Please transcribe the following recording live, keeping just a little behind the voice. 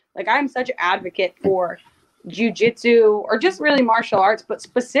Like, I'm such an advocate for jujitsu or just really martial arts, but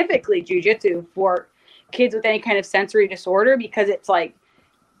specifically jujitsu for kids with any kind of sensory disorder, because it's like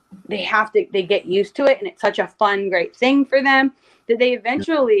they get used to it, and it's such a fun, great thing for them that they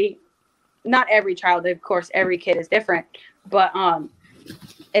eventually, not every child, of course, every kid is different, but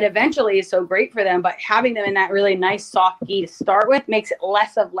it eventually is so great for them. But having them in that really nice soft gi to start with makes it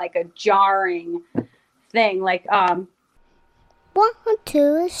less of like a jarring thing. Like, welcome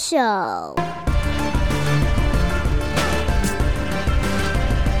to the show.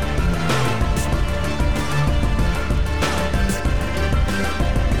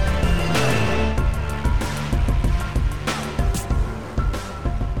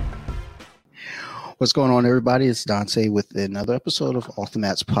 What's going on, everybody? It's Dante with another episode of Off the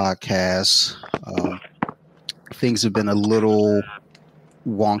Mats podcast. Things have been a little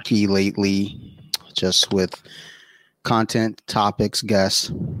wonky lately, just with content, topics,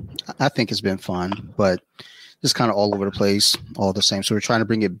 guests. I think it's been fun, but just kind of all over the place, all the same. So we're trying to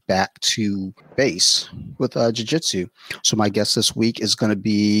bring it back to base with jiu-jitsu. So my guest this week is going to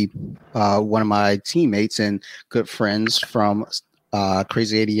be one of my teammates and good friends from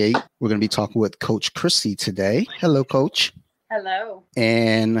Crazy 88. We're going to be talking with Coach Christy today. Hello, Coach. hello.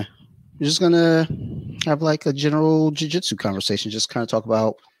 And we're just going to have like a general jiu-jitsu conversation, just kind of talk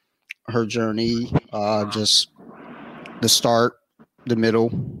about her journey, just the start, the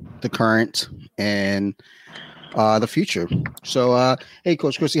middle, the current, and the future. So, hey,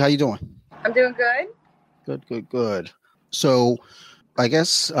 Coach Christy, how you doing? I'm doing good. Good. So I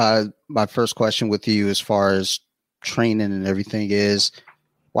guess my first question with you as far as training and everything is,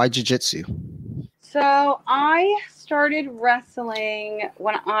 why jiu-jitsu? So I started wrestling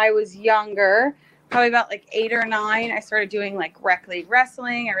when I was younger, probably about like 8 or 9. I started doing like rec league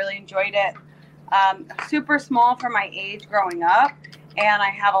wrestling. I really enjoyed it. Super small for my age growing up, and I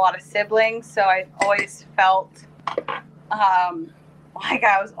have a lot of siblings, so I always felt like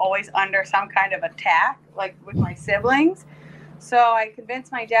I was always under some kind of attack, like with my siblings. So I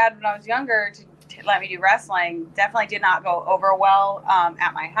convinced my dad when I was younger to let me do wrestling. Definitely did not go over well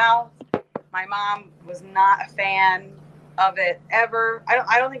at my house. My mom was not a fan of it ever.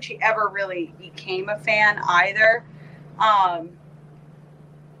 I don't think she ever really became a fan either.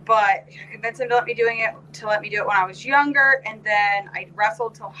 But I convinced him to let me do it when I was younger, and then I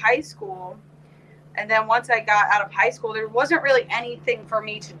wrestled till high school. And then once I got out of high school, there wasn't really anything for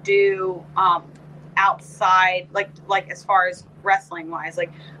me to do outside, like as far as wrestling wise.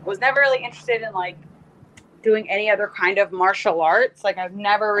 Like, I was never really interested in like doing any other kind of martial arts. Like, I've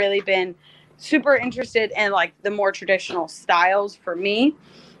never really been super interested in like the more traditional styles for me.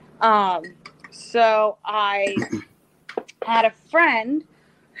 So I had a friend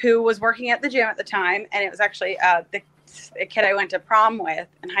who was working at the gym at the time, and it was actually the kid I went to prom with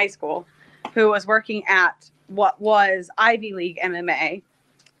in high school, who was working at what was Ivy League MMA.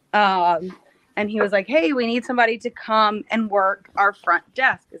 And he was like, hey, we need somebody to come and work our front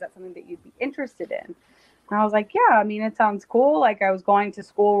desk. Is that something that you'd be interested in? And I was like, yeah, I mean, it sounds cool. Like, I was going to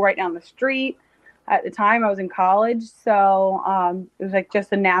school right down the street. At the time, I was in college. So it was like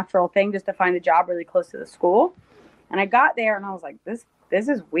just a natural thing just to find a job really close to the school. And I got there and I was like, this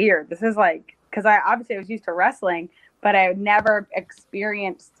is weird. This is like, because I obviously was used to wrestling, but I had never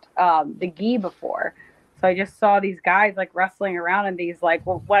experienced the gi before. So I just saw these guys like wrestling around in these like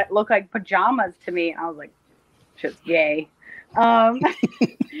what looked like pajamas to me. And I was like, just gay. So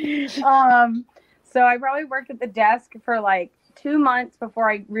I probably worked at the desk for like 2 months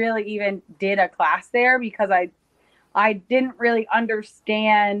before I really even did a class there, because I didn't really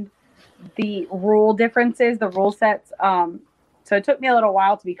understand the rule differences, the rule sets. So it took me a little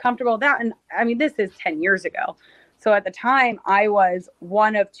while to be comfortable with that. And I mean, this is 10 years ago. So at the time, I was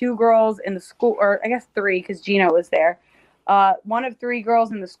one of 2 girls in the school, or I guess 3, because Gina was there. One of 3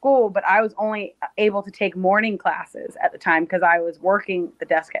 girls in the school, but I was only able to take morning classes at the time because I was working the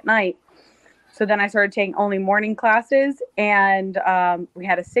desk at night. So then I started taking only morning classes, and we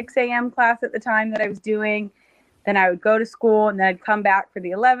had a 6 a.m. class at the time that I was doing. Then I would go to school, and then I'd come back for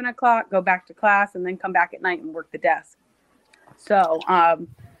the 11 o'clock, go back to class, and then come back at night and work the desk. So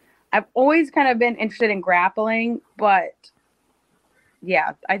I've always kind of been interested in grappling, but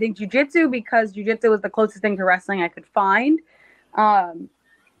yeah, I think jiu-jitsu, because jiu-jitsu was the closest thing to wrestling I could find. But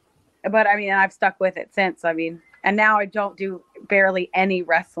I mean, I've stuck with it since. I mean, and now I don't do barely any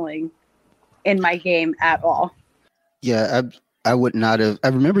wrestling in my game at all. Yeah, I would not have. I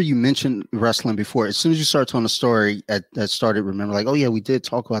remember you mentioned wrestling before. As soon as you started telling the story, I started remember like, oh yeah, we did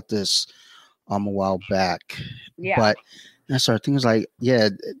talk about this a while back. Yeah. But I started thinking like, yeah,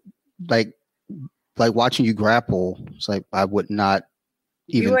 like watching you grapple. It's like I would not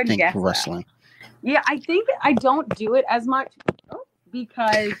You even wouldn't think guess for that. wrestling. Yeah, I think I don't do it as much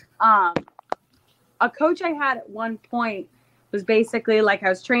because a coach I had at one point was basically like I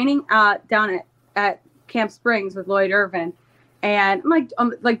was training down at Camp Springs with Lloyd Irvin, and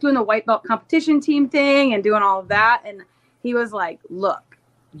I'm like doing the white belt competition team thing and doing all of that, and he was like, "Look,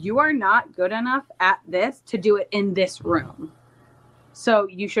 you are not good enough at this to do it in this room, so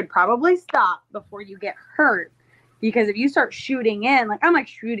you should probably stop before you get hurt." Because if you start shooting in, like I'm like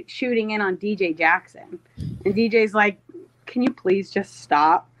shooting in on DJ Jackson, and DJ's like, "Can you please just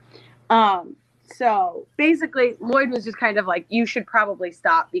stop?" So basically, Lloyd was just kind of like, "You should probably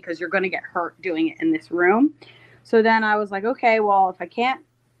stop because you're going to get hurt doing it in this room." So then I was like, "Okay, well, if I can't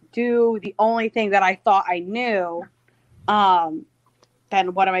do the only thing that I thought I knew,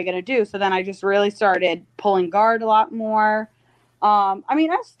 then what am I going to do?" So then I just really started pulling guard a lot more. I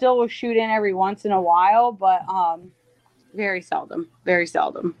mean, I still will shoot in every once in a while, but very seldom.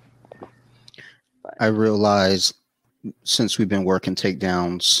 But. I realized since we've been working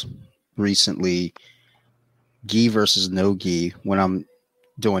takedowns recently, gi versus no gi. When I'm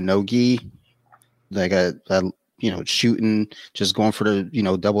doing no gi, like I shooting, just going for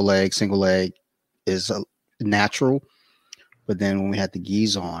the double leg, single leg is natural. But then when we had the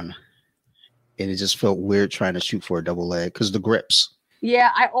gis on, and it just felt weird trying to shoot for a double leg because the grips.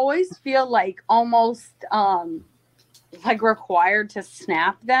 Yeah, I always feel like almost like required to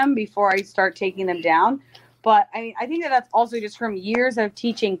snap them before I start taking them down. But I mean, I think that's also just from years of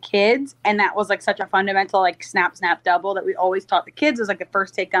teaching kids, and that was like such a fundamental like snap, double that we always taught the kids. It was like the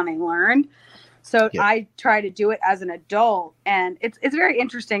first takedown they learned. So yep. I try to do it as an adult, and it's very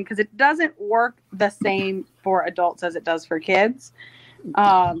interesting because it doesn't work the same for adults as it does for kids.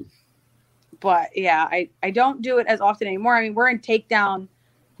 But yeah, I don't do it as often anymore. I mean, we're in takedown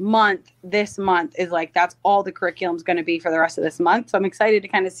month. This month is like, that's all the curriculum's going to be for the rest of this month. So I'm excited to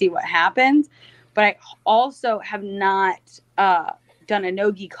kind of see what happens. But I also have not done a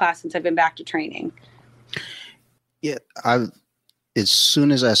no-gi class since I've been back to training. Yeah, as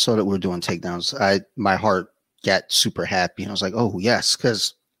soon as I saw that we were doing takedowns, my heart got super happy. And I was like, oh, yes,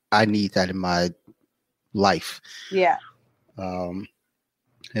 because I need that in my life. Yeah. And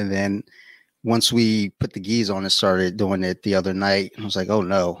then once we put the gis on and started doing it the other night, I was like, oh,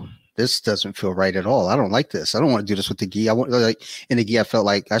 no, this doesn't feel right at all. I don't like this. I don't want to do this with the gi. I want like in the gi, I felt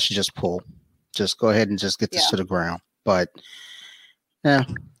like I should just pull. Just go ahead and just get this to the ground. But yeah,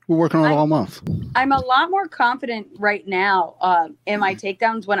 we're working on it all month. I'm a lot more confident right now in my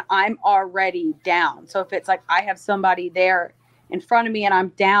takedowns when I'm already down. So if it's like I have somebody there in front of me and I'm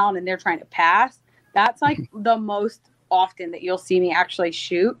down and they're trying to pass, that's like the most often that you'll see me actually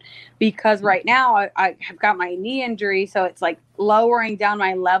shoot, because right now I have got my knee injury. So it's like lowering down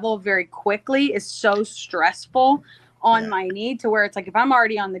my level very quickly is so stressful on my knee, to where it's like if I'm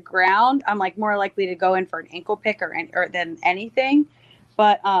already on the ground, I'm like more likely to go in for an ankle pick or than anything.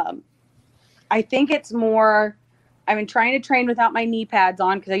 But I think it's more, I've been trying to train without my knee pads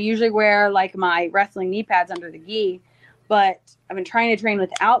on because I usually wear like my wrestling knee pads under the gi, but I've been trying to train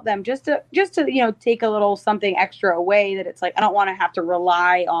without them just to take a little something extra away, that it's like I don't want to have to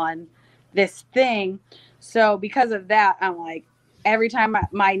rely on this thing. So because of that, I'm like, every time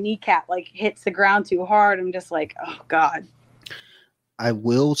my kneecap like hits the ground too hard, I'm just like, oh God. I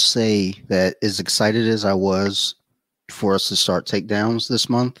will say that as excited as I was for us to start takedowns this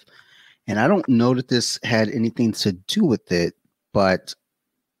month, and I don't know that this had anything to do with it, but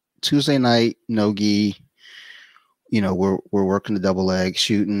Tuesday night, no gi, we're working the double leg,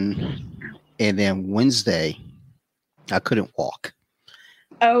 shooting, and then Wednesday, I couldn't walk.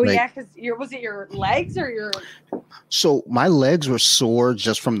 Oh, like, yeah, because was it your legs or your... So my legs were sore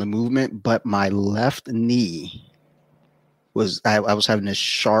just from the movement, but my left knee was, I was having this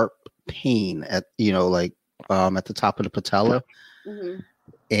sharp pain at, at the top of the patella. Mm-hmm.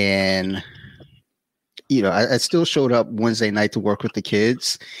 And, I still showed up Wednesday night to work with the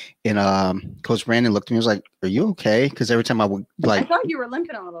kids. And Coach Brandon looked at me and was like, are you okay? Because every time I would I thought you were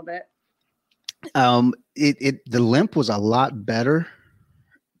limping a little bit. The limp was a lot better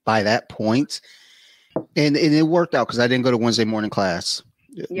by that point, and it worked out because I didn't go to Wednesday morning class.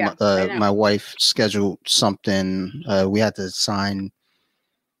 Yeah, my wife scheduled something. We had to sign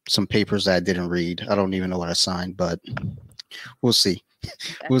some papers that I didn't read. I don't even know what I signed, but we'll see.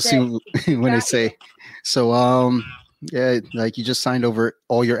 We'll see when they say. So, yeah, like you just signed over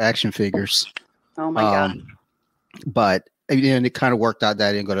all your action figures. Oh my God! But it kind of worked out that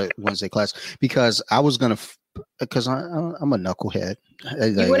I didn't go to Wednesday class because I was gonna. Because I'm a knucklehead.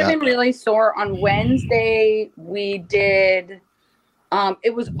 You would have been really sore on Wednesday. We did,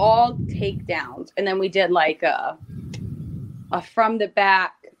 it was all takedowns, and then we did like a from the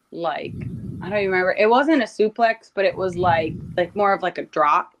back, like, I don't even remember. It wasn't a suplex, but it was like more of like a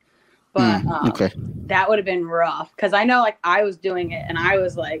drop. But okay. that would have been rough because I know like I was doing it and I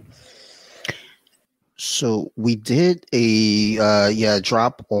was like. So we did a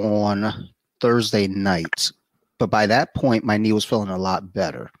drop on Thursday night, but by that point my knee was feeling a lot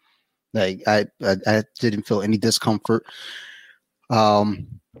better. Like I didn't feel any discomfort.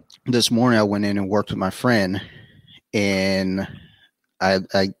 This morning I went in and worked with my friend, and I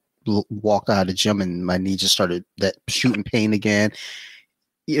walked out of the gym and my knee just started that shooting pain again.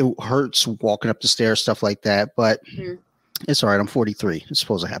 It hurts walking up the stairs, stuff like that, but it's all right. I'm 43. It's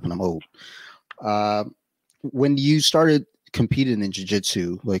supposed to happen. I'm old. When you started competing in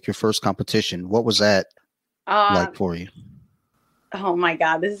jiu-jitsu, like your first competition, what was that like for you? Oh my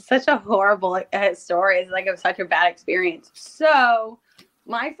God, this is such a horrible story. It's like such a bad experience. So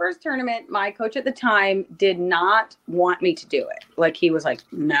my first tournament, my coach at the time did not want me to do it. Like he was like,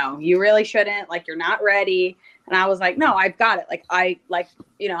 no, you really shouldn't. Like you're not ready. And I was like, no, I've got it. Like I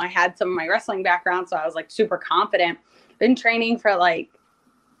had some of my wrestling background, so I was like super confident. Been training for like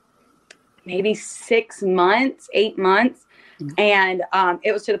maybe 6 months, 8 months. And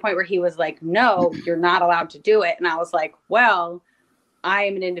it was to the point where he was like, no, you're not allowed to do it. And I was like, well, I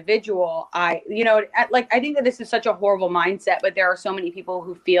am an individual. I think that this is such a horrible mindset, but there are so many people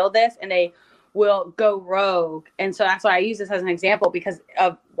who feel this and they will go rogue. And so that's why I use this as an example because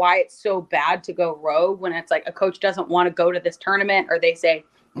of why it's so bad to go rogue when it's like a coach doesn't want to go to this tournament or they say,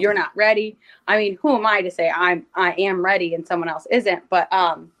 you're not ready. I mean, who am I to say I am ready and someone else isn't? But,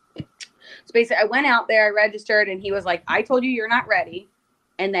 so basically I went out there, I registered, and he was like, I told you you're not ready.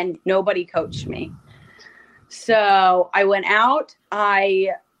 And then nobody coached me. So I went out, I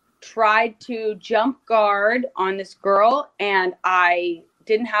tried to jump guard on this girl, and I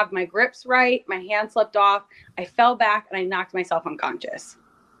didn't have my grips right. My hand slipped off. I fell back, and I knocked myself unconscious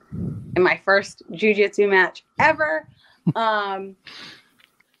in my first jiu-jitsu match ever.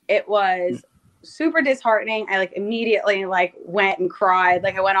 It was super disheartening. I immediately went and cried.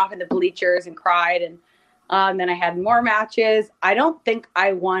 I went off in the bleachers and cried. And then I had more matches. I don't think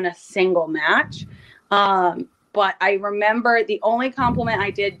I won a single match. But I remember the only compliment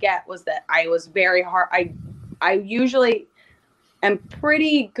I did get was that I was very hard. I usually am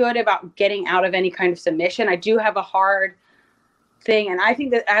pretty good about getting out of any kind of submission. I do have a hard thing. And I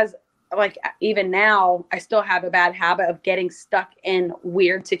think that even now, I still have a bad habit of getting stuck in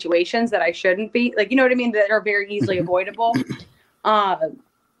weird situations that I shouldn't be. You know what I mean? That are very easily avoidable.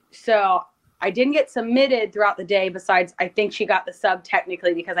 So I didn't get submitted throughout the day. Besides, I think she got the sub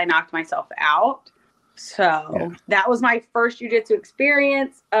technically because I knocked myself out. So that was my first jiu-jitsu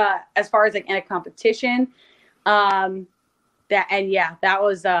experience as far as in a competition. That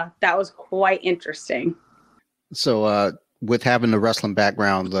was quite interesting. So with having the wrestling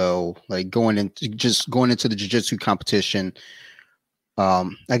background, though, going into the jiu-jitsu competition,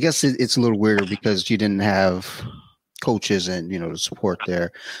 I guess it's a little weirder because you didn't have coaches and the support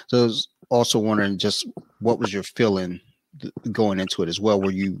there. So I was also wondering just what was your feeling going into it as well?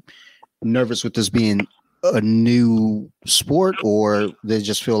 Were you nervous with this being a new sport, or did it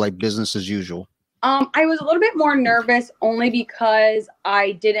just feel like business as usual? I was a little bit more nervous only because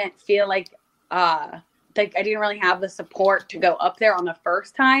I didn't feel like I didn't really have the support to go up there on the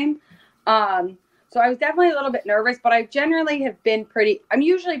first time. So I was definitely a little bit nervous, but I generally have been I'm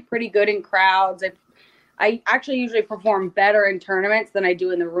usually pretty good in crowds. I actually usually perform better in tournaments than I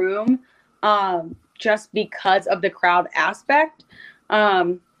do in the room, just because of the crowd aspect.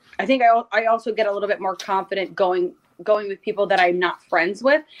 I think I also get a little bit more confident going with people that I'm not friends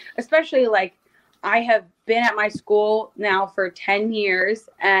with, especially I have been at my school now for 10 years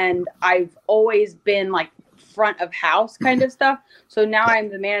and I've always been front of house kind of stuff. So now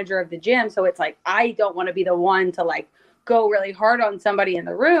I'm the manager of the gym. So it's I don't want to be the one to go really hard on somebody in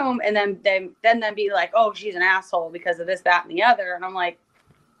the room and then be like, oh, she's an asshole because of this, that, and the other. And I'm like,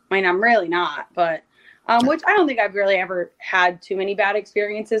 I mean, I'm really not, but which I don't think I've really ever had too many bad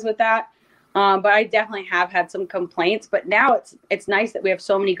experiences with that. But I definitely have had some complaints, but now it's nice that we have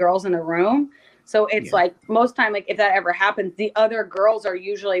so many girls in the room. So it's most time, if that ever happens, the other girls are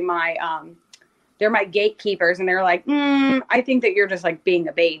usually they're my gatekeepers and they're like, I think that you're just being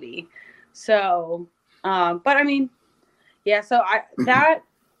a baby. So, but I mean, so that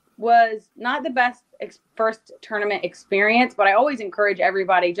was not the best first tournament experience, but I always encourage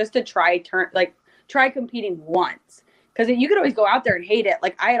everybody just to try competing once. Because you could always go out there and hate it.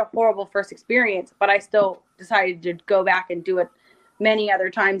 I had a horrible first experience, but I still decided to go back and do it many other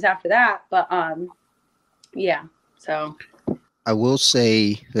times after that. But so I will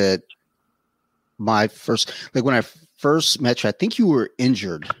say that my first, when I first met you, I think you were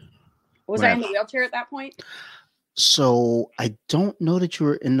injured. Was I in the wheelchair at that point? So I don't know that you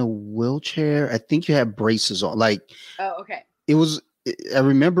were in the wheelchair. I think you had braces on. Like, oh, okay. It was. I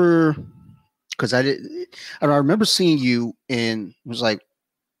remember because I remember seeing you in. It was like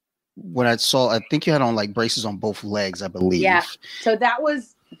when I saw. I think you had on like braces on both legs, I believe. Yeah. So that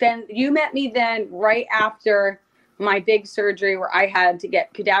was then. You met me then right after my big surgery where I had to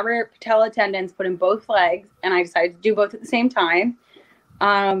get cadaver patella tendons put in both legs, and I decided to do both at the same time.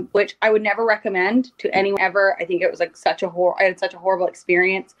 Which I would never recommend to anyone ever. I think it was like I had such a horrible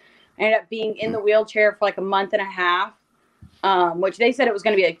experience. I ended up being in the wheelchair for like a month and a half, which they said it was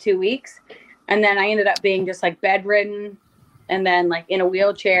going to be like 2 weeks. And then I ended up being just like bedridden and then like in a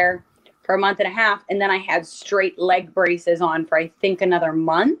wheelchair for a month and a half. And then I had straight leg braces on for, I think, another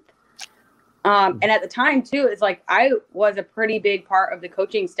month. And at the time too, it's like, I was a pretty big part of the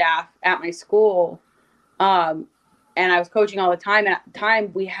coaching staff at my school. And I was coaching all the time. And at the time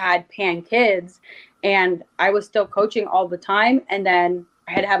we had Pan Kids and I was still coaching all the time. And then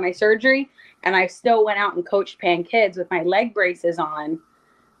I had to have my surgery and I still went out and coached Pan Kids with my leg braces on,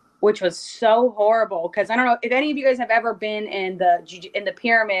 which was so horrible. Cause I don't know if any of you guys have ever been in the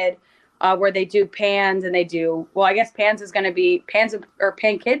pyramid, where they do Pans and they do, well, I guess Pan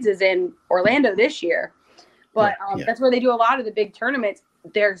Kids is in Orlando this year, but that's where they do a lot of the big tournaments.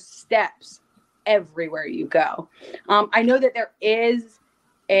 There's steps everywhere you go. I know that there is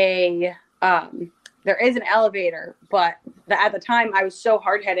an elevator, but at the time I was so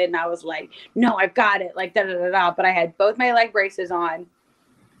hard-headed and I was like, no, I've got it, like da-da-da-da. But I had both my leg braces on.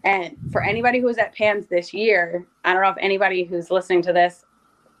 And for anybody who was at Pans this year, I don't know if anybody who's listening to this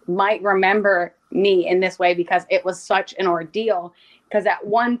might remember me in this way because it was such an ordeal. Because at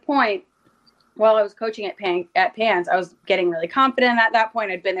one point, while I was coaching at Pans, I was getting really confident at that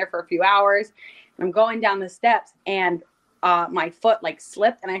point. I'd been there for a few hours. And I'm going down the steps and my foot like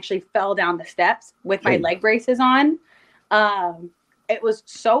slipped and I actually fell down the steps with my leg braces on. It was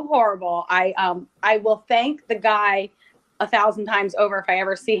so horrible. I will thank the guy 1,000 times over if I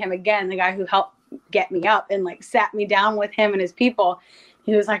ever see him again, the guy who helped get me up and like sat me down with him and his people.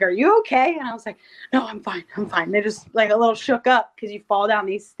 He was like, "Are you okay?" And I was like, "No, I'm fine. I'm fine." They're just like a little shook up because you fall down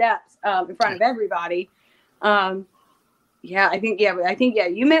these steps in front of everybody. I think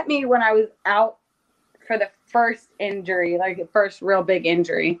you met me when I was out for the first injury, like the first real big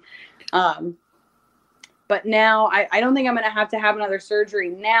injury. But now I don't think I'm going to have another surgery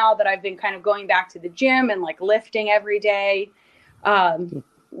now that I've been kind of going back to the gym and like lifting every day. I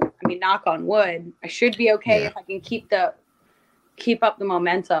mean, knock on wood, I should be okay if I can keep up the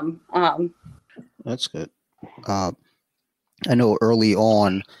momentum. That's good. I know early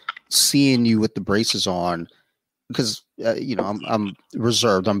on seeing you with the braces on, because I'm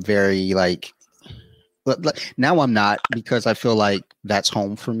reserved. I'm very but now I'm not, because I feel like that's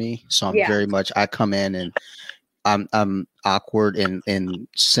home for me. So I'm very much, I come in and I'm awkward and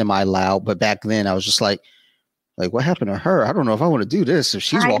semi loud. But back then I was just like, what happened to her? I don't know if I want to do this if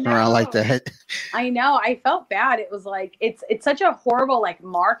she's walking around like that. I know. I felt bad. It was like, it's such a horrible like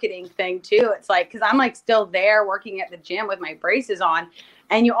marketing thing too. It's like, cause I'm like still there working at the gym with my braces on,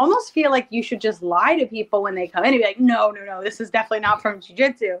 and you almost feel like you should just lie to people when they come in and be like, no, this is definitely not from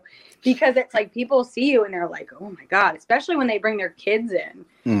jiu-jitsu, because it's like people see you and they're like, oh my God, especially when they bring their kids in.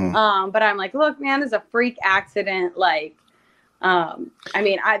 But I'm like, look, man, it's a freak accident. Like,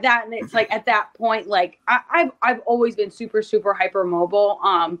 it's like at that point, like I've always been super, super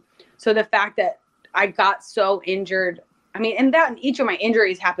hypermobile. So the fact that I got so injured, and each of my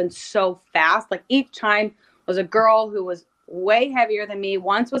injuries happened so fast. Like each time was a girl who was way heavier than me.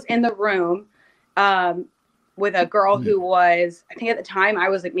 Once was in the room, with a girl who was, I think at the time I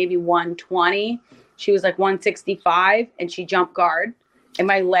was like maybe 120. She was like 165 and she jumped guard and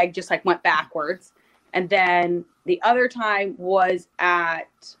my leg just like went backwards. And then the other time was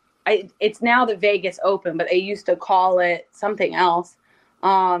it's now the Vegas Open, but they used to call it something else.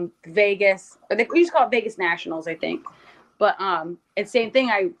 Vegas, or they used to call it Vegas Nationals, I think. But it's same thing.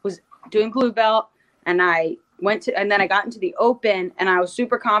 I was doing blue belt and and then I got into the Open and I was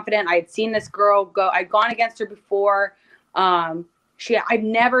super confident. I had seen this girl go. I'd gone against her before. I've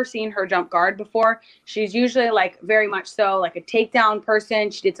never seen her jump guard before. She's usually like very much so like a takedown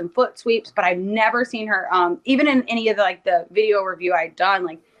person. She did some foot sweeps, but I've never seen her, even in any of the video review I'd done,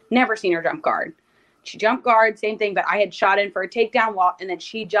 like never seen her jump guard. She jumped guard, same thing, but I had shot in for a takedown wall and then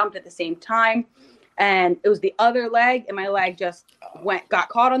she jumped at the same time. And it was the other leg and my leg just got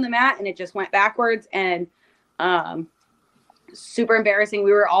caught on the mat and it just went backwards, and super embarrassing. I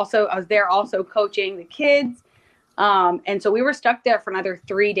was there also coaching the kids. And so we were stuck there for another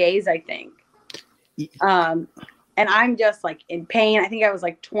 3 days, I think. And and I'm just like in pain. I think I was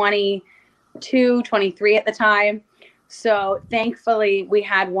like 22, 23 at the time. So thankfully we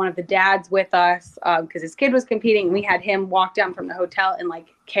had one of the dads with us because his kid was competing. We had him walk down from the hotel and like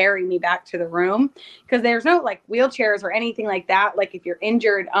carry me back to the room because there's no like wheelchairs or anything like that. Like if you're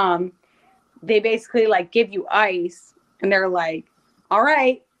injured, they basically like give you ice and they're like, all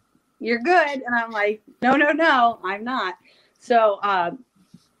right, you're good. And I'm like, no, I'm not. So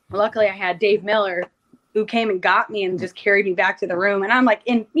luckily I had Dave Miller who came and got me and just carried me back to the room. And I'm like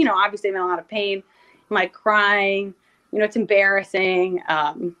in, obviously I'm in a lot of pain. I'm like crying. It's embarrassing.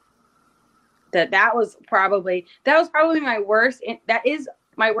 That was probably my worst. That is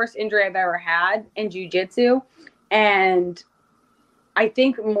my worst injury I've ever had in jiu-jitsu. And I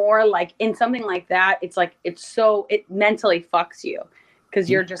think more like in something like that, it's like, it mentally fucks you because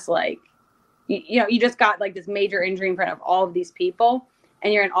you're just like, you just got like this major injury in front of all of these people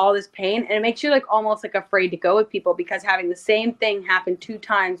and you're in all this pain. And it makes you like almost like afraid to go with people because having the same thing happen 2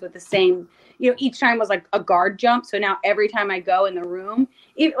 times with the same, each time was like a guard jump. So now every time I go in the room,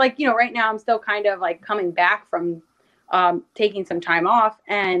 like, right now I'm still kind of like coming back from taking some time off.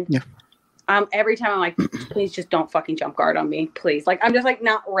 And every time I'm like, please just don't fucking jump guard on me, please. Like, I'm just like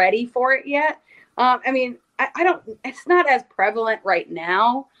not ready for it yet. I mean, I don't, it's not as prevalent right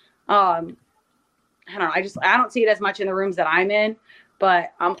now. I don't know. I don't see it as much in the rooms that I'm in,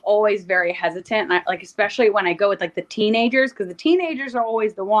 but I'm always very hesitant. And especially when I go with like the teenagers, because the teenagers are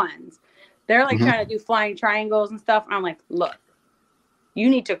always the ones. They're like trying to do flying triangles and stuff. And I'm like, look, you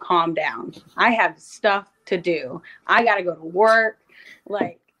need to calm down. I have stuff to do. I got to go to work.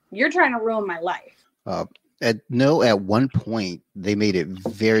 Like, you're trying to ruin my life. At one point they made it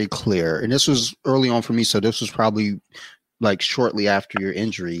very clear, and this was early on for me. So this was probably like shortly after your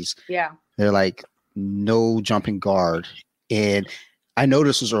injuries. Yeah. They're like, no jumping guard. And I know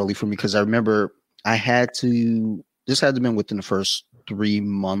this was early for me because I remember this had to have been within the first 3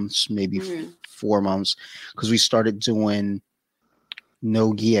 months, maybe 4 months, because we started doing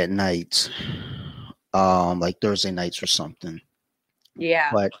no gi at night, like Thursday nights or something. Yeah.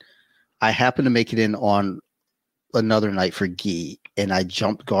 But I happened to make it in on another night for gi, and I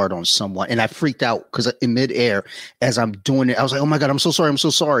jumped guard on someone, and I freaked out because in midair, as I'm doing it, I was like, "Oh my God, I'm so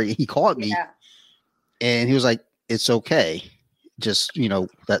sorry." He caught me, and he was like, "It's okay, just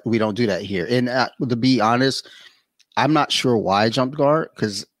that we don't do that here." And to be honest, I'm not sure why I jumped guard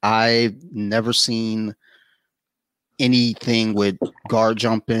because I've never seen anything with guard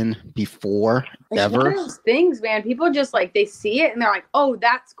jumping before ever. One of those things, man. People just like they see it and they're like, "Oh,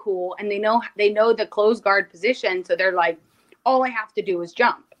 that's cool," and they know the closed guard position, so they're like, "All I have to do is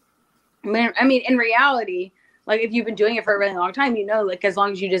jump." I mean, in reality, like if you've been doing it for a really long time, like as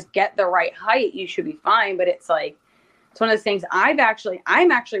long as you just get the right height, you should be fine. But it's like it's one of those things. I'm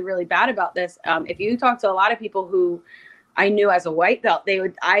actually really bad about this. If you talk to a lot of people who I knew as a white belt,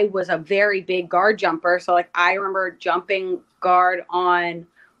 I was a very big guard jumper. So like I remember jumping guard on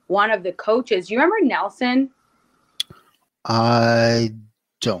one of the coaches. You remember Nelson? I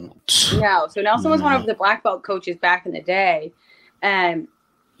don't. No. So Nelson was one of the black belt coaches back in the day. And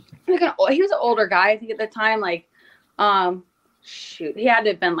he was an older guy, I think at the time, like, he had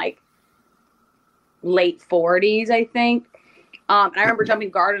to have been like late 40s, I think. And I remember jumping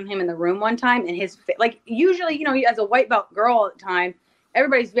guard on him in the room one time, and usually, as a white belt girl at the time,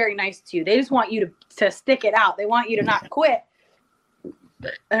 everybody's very nice to you. They just want you to stick it out. They want you to not quit. I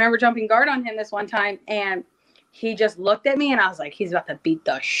remember jumping guard on him this one time, and he just looked at me, and I was like, he's about to beat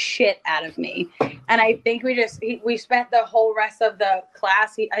the shit out of me. And I think we spent the whole rest of the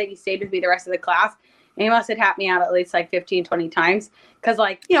class. I think he stayed with me the rest of the class, and he must have tapped me out at least like 15, 20 times. Because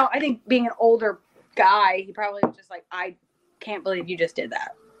I think being an older guy, he probably was just like, I can't believe you just did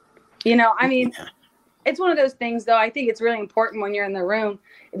that. I mean, it's one of those things though. I think it's really important when you're in the room,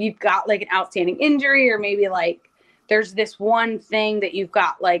 if you've got like an outstanding injury, or maybe like there's this one thing that you've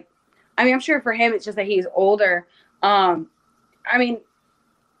got, like, I mean, I'm sure for him, it's just that he's older. I mean,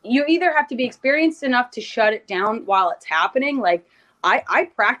 you either have to be experienced enough to shut it down while it's happening. Like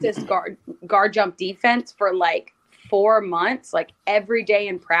I practiced guard jump defense for like 4 months, like every day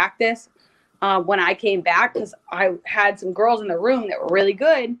in practice. When I came back, because I had some girls in the room that were really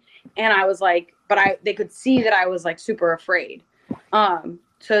good, and I was like, they could see that I was like super afraid.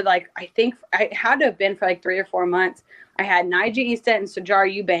 So like I think I had to have been for like 3 or 4 months. I had Nigel Easton and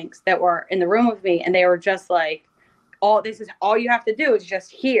Sajar Eubanks that were in the room with me, and they were just like, this is all you have to do is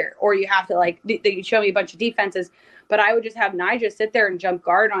just here, or you have to like they show me a bunch of defenses. But I would just have Nigel sit there and jump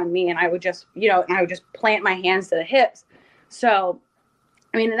guard on me, and I would just and I would just plant my hands to the hips. So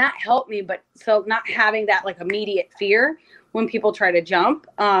I mean, and that helped me, but so not having that like immediate fear when people try to jump.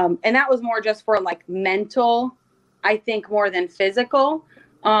 And that was more just for like mental I think, more than physical.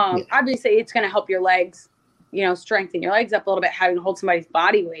 Obviously, it's going to help your legs, strengthen your legs up a little bit, having to hold somebody's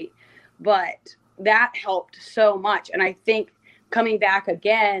body weight. But that helped so much. And I think coming back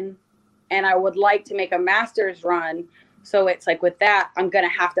again, and I would like to make a master's run. So it's like with that, I'm going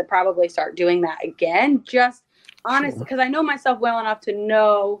to have to probably start doing that again. Just honestly, because I know myself well enough to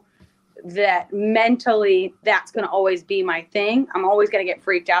know that mentally that's going to always be my thing. I'm always going to get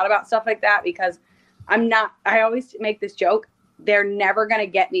freaked out about stuff like that because I always make this joke. They're never going to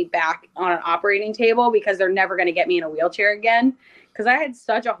get me back on an operating table because they're never going to get me in a wheelchair again. Because I had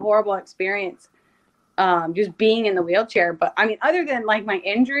such a horrible experience just being in the wheelchair. But I mean, other than like my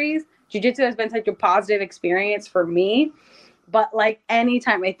injuries, jiu-jitsu has been such a positive experience for me. But like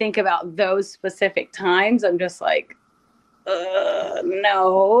anytime I think about those specific times, I'm just like,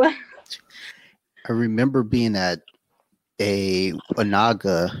 no. I remember being at a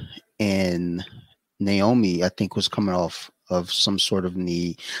Onaga, and Naomi, I think, was coming off of some sort of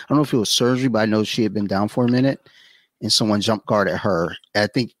knee. I don't know if it was surgery, but I know she had been down for a minute, and someone jump guarded her. And I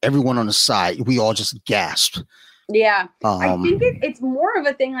think everyone on the side, we all just gasped. Yeah, I think it's more of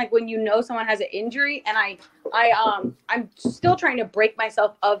a thing like when someone has an injury, and I'm still trying to break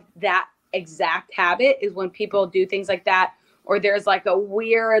myself of that exact habit is when people do things like that, or there's like a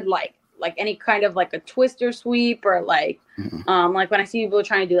weird like any kind of like a twister sweep, or like like when I see people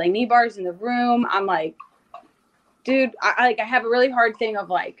trying to do like knee bars in the room, I'm like, dude, I have a really hard thing of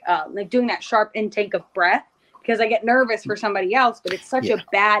like doing that sharp intake of breath because I get nervous for somebody else, but it's such a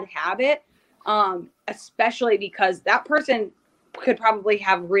bad habit. Especially because that person could probably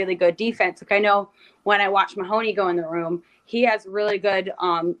have really good defense. Like I know when I watch Mahoney go in the room, he has really good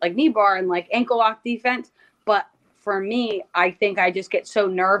like knee bar and like ankle lock defense. But for me, I think I just get so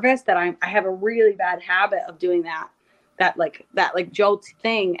nervous that I have a really bad habit of doing that jolt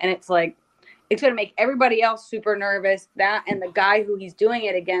thing. And it's like, it's going to make everybody else super nervous. That and the guy who he's doing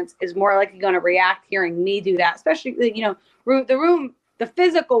it against is more likely going to react hearing me do that, especially, the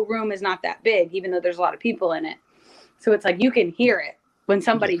physical room is not that big, even though there's a lot of people in it. So it's like you can hear it when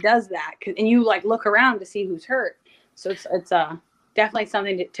somebody does that, and you like look around to see who's hurt. So it's definitely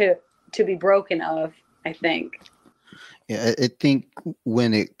something to be broken of, I think. Yeah, I think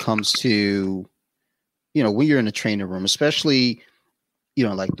when it comes to, when you're in the training room, especially,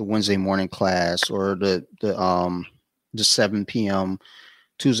 like the Wednesday morning class or the 7 p.m.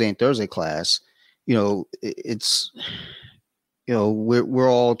 Tuesday and Thursday class, it's.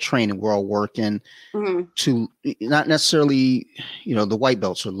 We're all training, we're all working to not necessarily, the white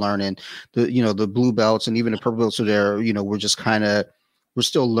belts are learning, the blue belts and even the purple belts are there. We're just we're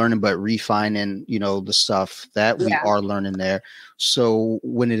still learning, but refining, the stuff that we are learning there. So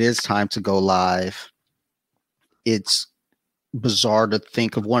when it is time to go live, it's bizarre to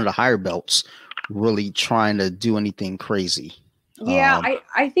think of one of the higher belts really trying to do anything crazy. Yeah,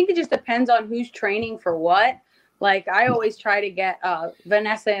 I think it just depends on who's training for what. Like I always try to get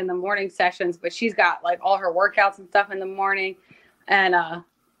Vanessa in the morning sessions, but she's got like all her workouts and stuff in the morning. And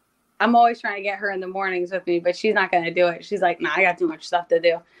I'm always trying to get her in the mornings with me, but she's not going to do it. She's like, nah, I got too much stuff to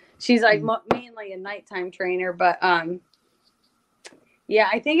do. She's like mainly a nighttime trainer, but yeah,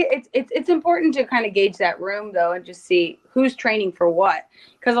 I think it's important to kind of gauge that room though, and just see who's training for what.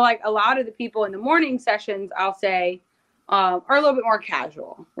 Because like a lot of the people in the morning sessions, I'll say, are a little bit more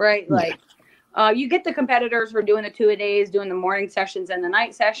casual, right? Like, you get the competitors who are doing the 2-a-days, doing the morning sessions and the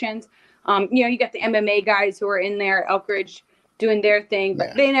night sessions. You get the MMA guys who are in there at Elkridge doing their thing,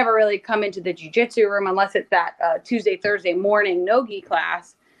 but they never really come into the jiu-jitsu room unless it's that Tuesday, Thursday morning no-gi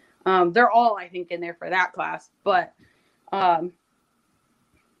class. They're all, I think, in there for that class. But,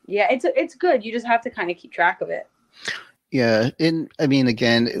 yeah, it's good. You just have to kind of keep track of it. Yeah, and I mean,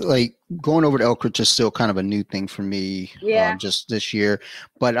 again, like going over to Elkridge is still kind of a new thing for me, just this year.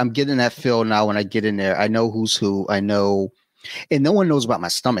 But I'm getting that feel now when I get in there. I know who's who. I know, and no one knows about my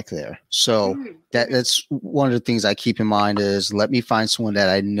stomach there. So that's one of the things I keep in mind is let me find someone that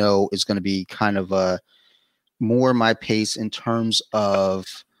I know is going to be kind of more my pace in terms of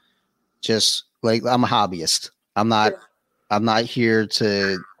just like I'm a hobbyist. I'm not here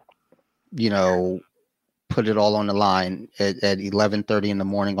to, put it all on the line at 11:30 in the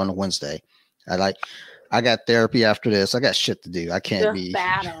morning on a Wednesday. I got therapy after this. I got shit to do. I can't be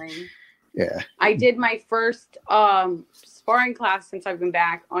battling. Yeah. I did my first sparring class since I've been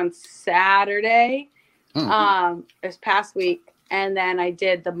back on Saturday, this past week. And then I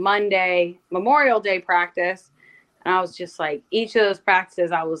did the Monday Memorial Day practice. And I was just like, each of those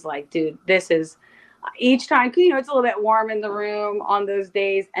practices, I was like, dude, this is each time, it's a little bit warm in the room on those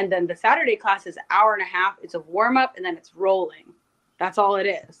days. And then the Saturday class is an hour and a half. It's a warm up and then it's rolling. That's all it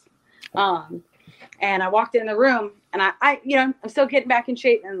is. And I walked in the room, and I I'm still getting back in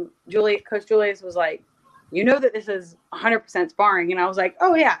shape. And Coach Julius was like, you know that this is 100% sparring. And I was like,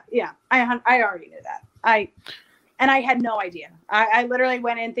 oh yeah. I already knew that. And I had no idea. I literally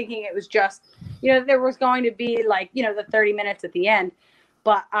went in thinking it was just, there was going to be like, the 30 minutes at the end.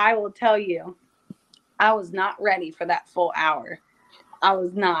 But I will tell you, I was not ready for that full hour. I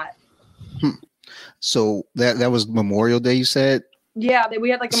was not. So that was Memorial Day, you said? Yeah, we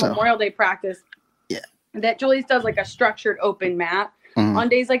had like a Memorial Day practice. Yeah. That Julius does like a structured open mat on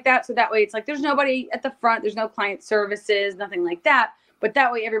days like that. So that way it's like there's nobody at the front. There's no client services, nothing like that. But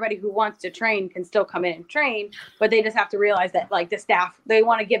that way everybody who wants to train can still come in and train. But they just have to realize that like the staff, they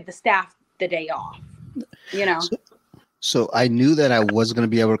want to give the staff the day off, So I knew that I wasn't going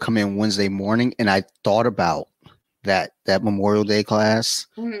to be able to come in Wednesday morning. And I thought about that Memorial Day class.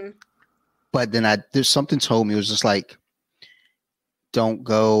 Mm-hmm. But then there's something told me, it was just like, don't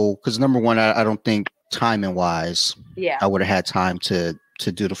go. Because number one, I don't think timing wise, I would have had time to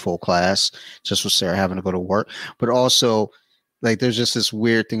do the full class just with Sarah having to go to work. But also, like, there's just this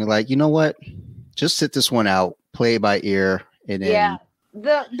weird thing like, you know what? Just sit this one out, play it by ear. And then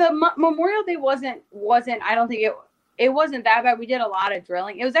the Memorial Day wasn't, I don't think it wasn't that bad. We did a lot of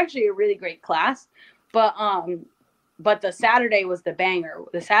drilling. It was actually a really great class, but the Saturday was the banger.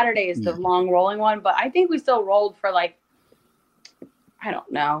 The Saturday is the long rolling one, but I think we still rolled for like, I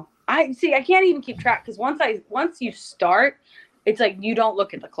don't know. I can't even keep track because once you start, it's like you don't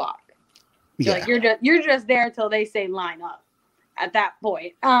look at the clock. Like you're just there until they say line up at that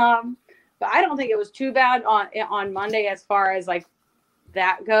point. But I don't think it was too bad on Monday as far as like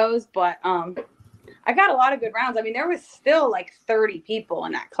that goes. But I got a lot of good rounds. I mean, there was still like 30 people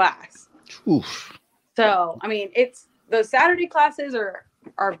in that class. Oof. So I mean, it's those Saturday classes are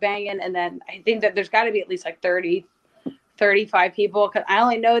banging, and then I think that there's got to be at least like 35 people, because I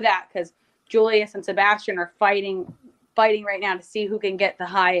only know that because Julius and Sebastian are fighting right now to see who can get the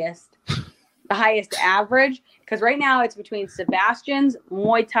highest average, because right now it's between Sebastian's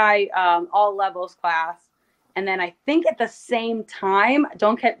Muay Thai all levels class, and then I think at the same time,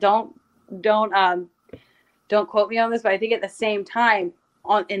 don't quote me on this, but I think at the same time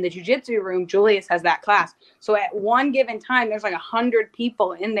in the jiu-jitsu room, Julius has that class. So at one given time, there's like 100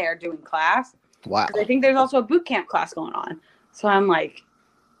 people in there doing class. Wow. I think there's also a boot camp class going on. So I'm like,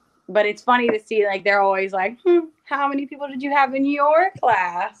 but it's funny to see, like, they're always like, how many people did you have in your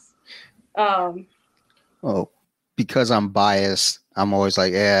class? Oh, because I'm biased, I'm always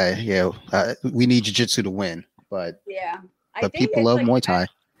like, we need jiu-jitsu to win. But but people love Muay Thai.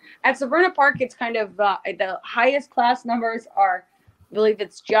 At Sabrina Park, it's kind of the highest class numbers are, I believe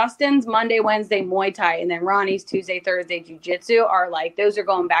it's Justin's Monday, Wednesday Muay Thai, and then Ronnie's Tuesday, Thursday Jiu-Jitsu are like, those are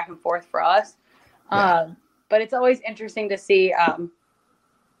going back and forth for us. But it's always interesting to see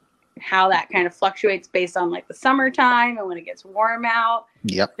how that kind of fluctuates based on like the summertime and when it gets warm out.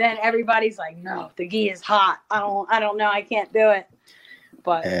 Yep. Then everybody's like, no, the gi is hot. I don't know. I can't do it.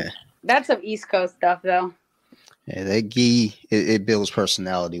 But that's some East Coast stuff though. Yeah, that gi, it builds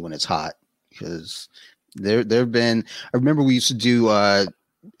personality when it's hot, because there have been, I remember we used to do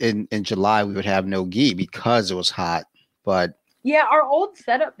in July, we would have no gi because it was hot. But yeah, our old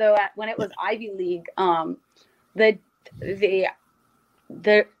setup though, when it was Ivy League, the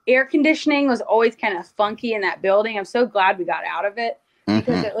air conditioning was always kind of funky in that building. I'm so glad we got out of it,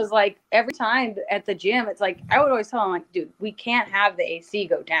 because it was like every time at the gym, it's like I would always tell them, like, dude, we can't have the AC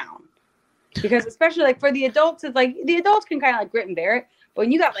go down, because especially like for the adults, it's like the adults can kind of like grit and bear it, but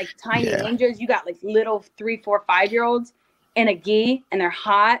when you got like tiny ninjas, you got like little 3, 4, 5-year-olds in a gi and they're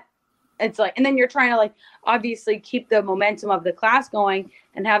hot. It's like, and then you're trying to like obviously keep the momentum of the class going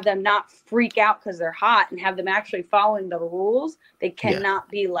and have them not freak out because they're hot, and have them actually following the rules. They cannot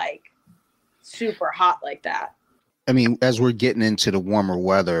be like super hot like that. I mean, as we're getting into the warmer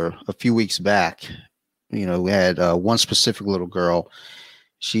weather, a few weeks back, we had one specific little girl.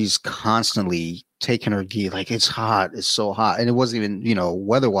 She's constantly taking her gi like, it's hot, it's so hot, and it wasn't even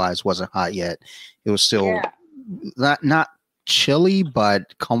weather-wise wasn't hot yet. It was still not chilly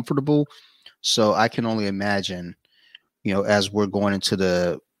but comfortable. So I can only imagine, as we're going into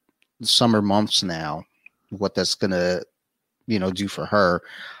the summer months now, what that's gonna do for her,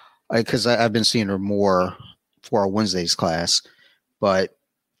 because I've been seeing her more for our Wednesdays class. But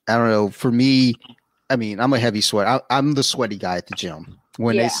I don't know, for me, I mean, I'm a heavy sweat. I'm the sweaty guy at the gym.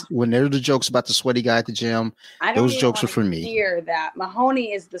 When there's the jokes about the sweaty guy at the gym, those jokes are for me. Hear that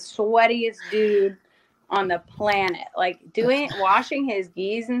Mahoney is the sweatiest dude on the planet. Like washing his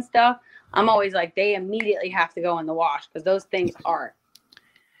gis and stuff, I'm always like, they immediately have to go in the wash, because those things are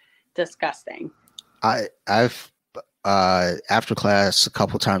disgusting. I've after class, a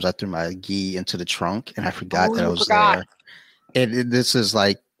couple times I threw my gi into the trunk and I forgot that I was forgot. there. And this is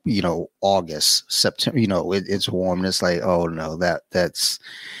like, August, September, it's warm. And it's like, oh no, that's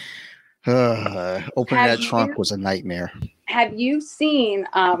opening that trunk was a nightmare. Have you seen,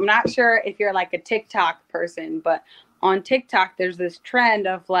 I'm not sure if you're like a TikTok person, but on TikTok, there's this trend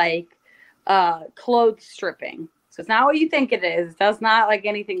of like clothes stripping. So it's not what you think it is. It's not like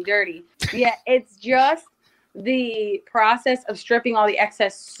anything dirty. Yeah, it's just the process of stripping all the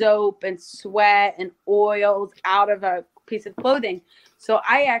excess soap and sweat and oils out of a piece of clothing. So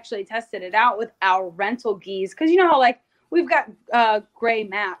I actually tested it out with our rental gis, because you know how like we've got gray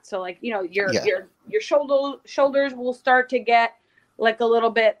mats, so like your shoulders will start to get like a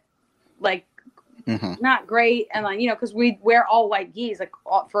little bit like not great, and like because we wear all white gis, like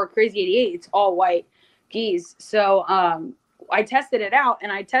for Crazy 88 it's all white gis. So I tested it out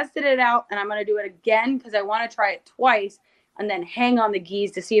and I'm going to do it again because I want to try it twice and then hang on the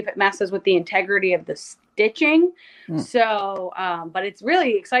gis to see if it messes with the integrity of the stitching. So but it's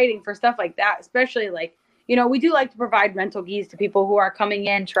really exciting for stuff like that, especially like we do like to provide rental gis to people who are coming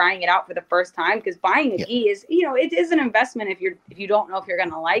in trying it out for the first time, because buying a gi is it is an investment if you don't know if you're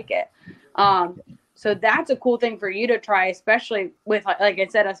going to like it. So that's a cool thing for you to try, especially with, like I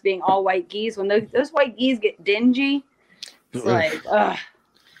said, us being all white gis. When those white gis get dingy, it's like, ugh.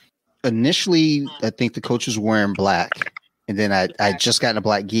 Initially, I think the coach was wearing black, and then I just got in a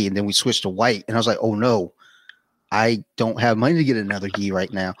black gi, and then we switched to white, and I was like, oh no, I don't have money to get another gi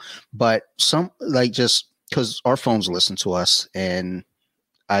right now. But some, like, just because our phones listen to us, and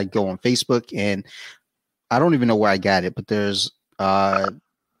I go on Facebook, and I don't even know where I got it, but there's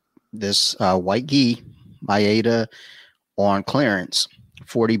this white gi, Maeda, on clearance,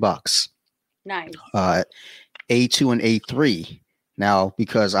 $40. Nice. A2 and A3. Now,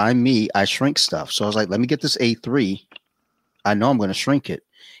 because I'm me, I shrink stuff. So I was like, let me get this A3. I know I'm going to shrink it.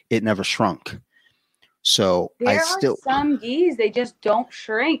 It never shrunk. So there are some gis, they just don't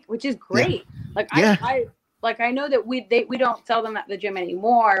shrink, which is great. Yeah. Like I know that we don't sell them at the gym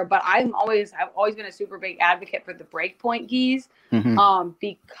anymore, but I've always been a super big advocate for the Breakpoint gis,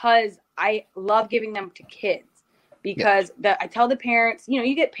 because I love giving them to kids, because I tell the parents,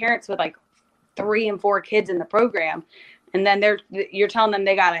 you get parents with like 3 and 4 kids in the program, and then you're telling them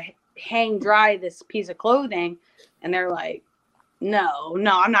they gotta hang dry this piece of clothing, and they're like, no,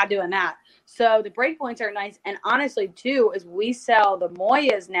 I'm not doing that. So the Breakpoints are nice. And honestly, too, is we sell the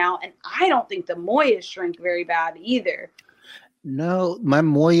Moyas now, and I don't think the Moyas shrink very bad either. No, my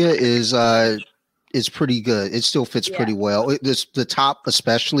Moya is pretty good. It still fits pretty well. The top,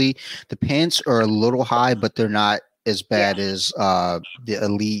 especially, the pants are a little high, but they're not as bad as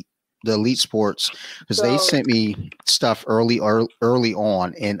the elite sports, because they sent me stuff early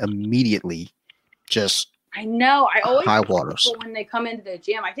on, and immediately just I know. I always high waters when they come into the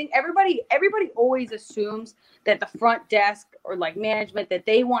gym. I think everybody always assumes that the front desk or like management, that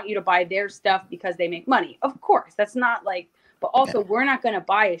they want you to buy their stuff because they make money. Of course, that's not like. But also, we're not going to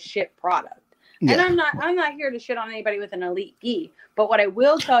buy a shit product. Yeah. And I'm not here to shit on anybody with an elite gi. But what I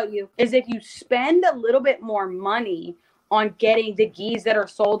will tell you is, if you spend a little bit more money on getting the gis that are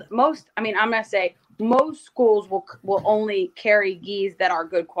sold, I'm going to say most schools will only carry gis that are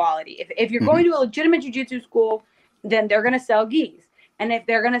good quality. If you're going to a legitimate jiu-jitsu school, then they're going to sell gis. And if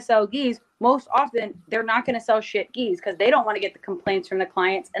they're going to sell gis, most often they're not going to sell shit gis, because they don't want to get the complaints from the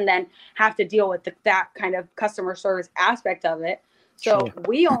clients and then have to deal with that kind of customer service aspect of it. So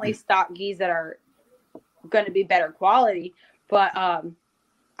we only stock gis that are going to be better quality. But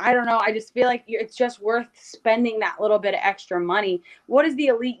I don't know. I just feel like it's just worth spending that little bit of extra money. What is the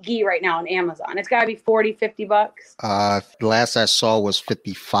elite gi right now on Amazon? It's got to be $40-$50. The last I saw was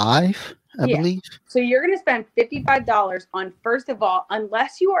 55, I believe. So you're going to spend $55 on, first of all,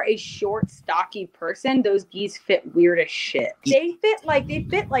 unless you are a short, stocky person, those gis fit weird as shit. They fit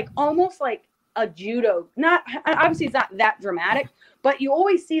like almost like a judo. Not obviously it's not that dramatic, but you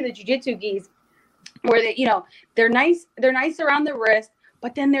always see the jiu-jitsu gis where they're nice around the wrist.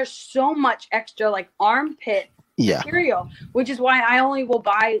 But then there's so much extra like armpit material, which is why I only will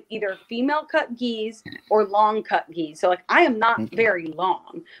buy either female cut gis or long cut gis. So like I am not very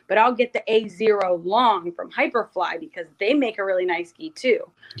long, but I'll get the A0 long from Hyperfly, because they make a really nice gi too.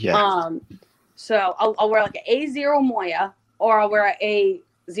 Yeah. So I'll wear like an A0 Moya, or I'll wear an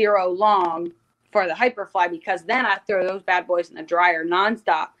A0 long for the Hyperfly, because then I throw those bad boys in the dryer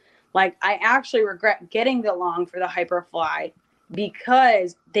nonstop. Like I actually regret getting the long for the Hyperfly,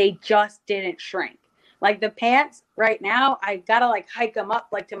 because they just didn't shrink. Like the pants right now, I gotta like hike them up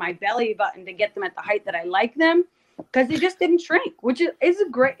like to my belly button to get them at the height that I like them, because they just didn't shrink, which is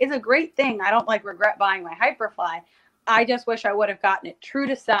a great thing. I don't like regret buying my Hyperfly. I just wish I would have gotten it true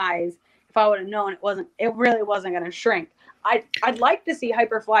to size if I would have known it really wasn't going to shrink. I'd like to see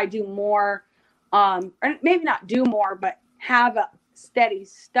Hyperfly do more, or maybe not do more, but have a steady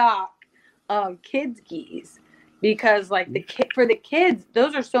stock of kids geese, because like for the kids,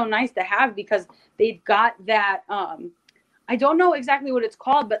 those are so nice to have because they've got that. I don't know exactly what it's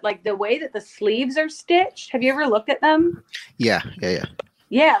called, but like the way that the sleeves are stitched. Have you ever looked at them? Yeah.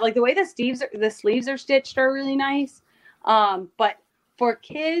 Yeah, like the way the sleeves are stitched are really nice. But for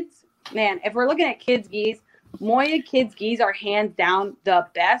kids, man, if we're looking at kids geese, Moya kids geese are hands down the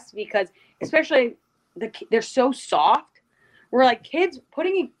best because especially they're so soft. We're like kids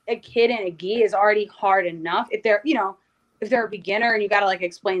putting a kid in a gi is already hard enough if they're a beginner and you got to like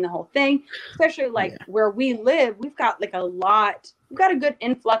explain the whole thing, especially like where we live, we've got a good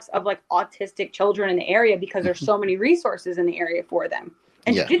influx of like autistic children in the area because there's so many resources in the area for them.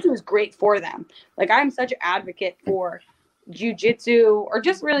 And jiu-jitsu is great for them. Like I'm such an advocate for jiu-jitsu or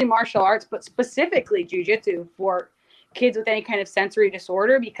just really martial arts, but specifically jiu-jitsu for kids with any kind of sensory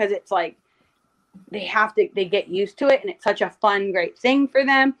disorder, because it's like they get used to it and it's such a fun, great thing for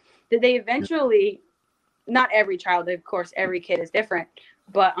them that they eventually, not every child, of course, every kid is different,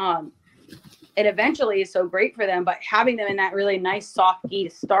 but it eventually is so great for them. But having them in that really nice soft gi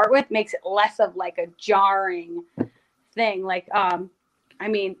to start with makes it less of like a jarring thing. Like, I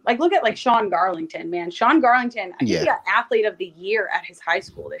mean, like look at like Sean Garlington, man. Sean Garlington, I think he got Athlete of the Year at his high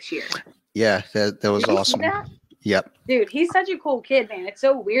school this year. Yeah, that was awesome. Yep. Dude, he's such a cool kid, man. It's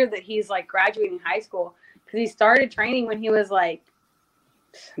so weird that he's like graduating high school because he started training when he was like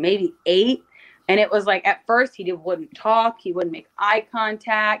maybe 8. And it was like at first he wouldn't talk. He wouldn't make eye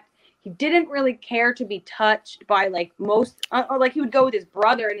contact. He didn't really care to be touched by like most, like he would go with his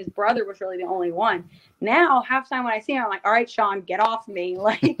brother and his brother was really the only one. Now, half the time when I see him, I'm like, all right, Sean, get off me.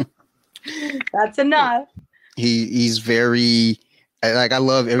 Like, that's enough. He's very, like, I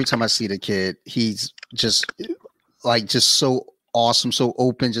love every time I see the kid. He's just so awesome, so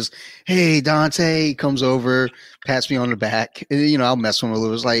open. Just, hey, Dante, comes over, pats me on the back. And, I'll mess with him a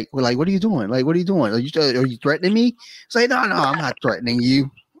little. It's like, we're like, what are you doing? Like, what are you doing? Are you threatening me? It's like, no, I'm not threatening you.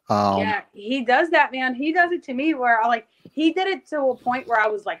 Yeah, he does that, man. He does it to me where he did it to a point where I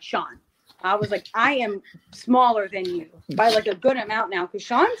was like, Sean, I was like, I am smaller than you by like a good amount now. Cause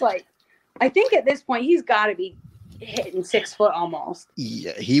Sean's like, I think at this point he's got to be hitting 6 foot almost.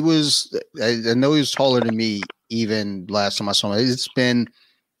 Yeah, he was, I know he was taller than me even last time I saw him. It's been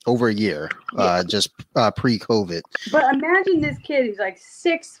over a year, just pre-COVID. But imagine this kid, he's like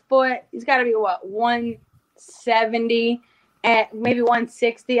 6 foot. He's got to be what, 170 at maybe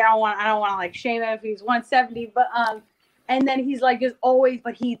 160. I don't want to like shame him if he's 170, but and then he's like just always,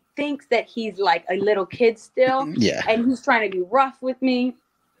 but he thinks that he's like a little kid still. Yeah. And he's trying to be rough with me.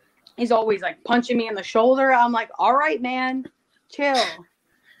 He's always like punching me in the shoulder. I'm like, all right, man, chill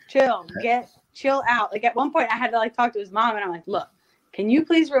out. Like at one point I had to like talk to his mom and I'm like, look, can you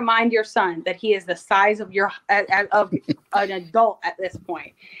please remind your son that he is the size of of an adult at this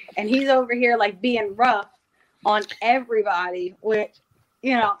point? And he's over here like being rough on everybody, which,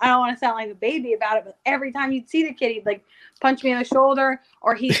 I don't want to sound like a baby about it, but every time you'd see the kid, he'd like punch me in the shoulder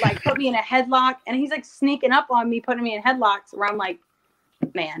or he'd like put me in a headlock, and he's like sneaking up on me, putting me in headlocks where I'm like,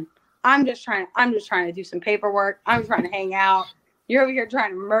 man, I'm just trying to do some paperwork. I'm trying to hang out. You're over here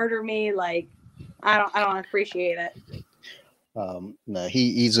trying to murder me. Like, I don't appreciate it. No,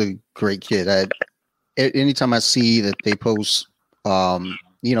 he's a great kid. Anytime I see that they post,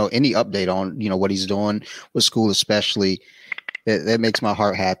 any update on, what he's doing with school, especially, that makes my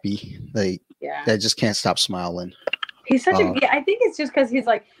heart happy. Like, I just can't stop smiling. He's such I think it's just because he's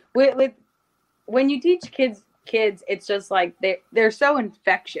like, with when you teach kids, it's just like they're so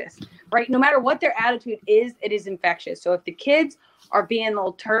infectious, right? No matter what their attitude is, it is infectious. So if the kids are being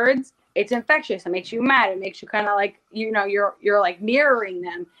little turds, it's infectious. It makes you mad. It makes you kind of like, you're like mirroring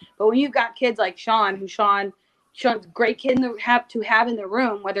them. But when you've got kids like Sean's a great kid to have in the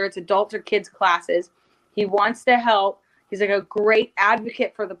room, whether it's adults or kids classes. He wants to help. He's like a great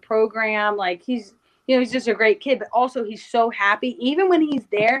advocate for the program. Like he's just a great kid, but also he's so happy. Even when he's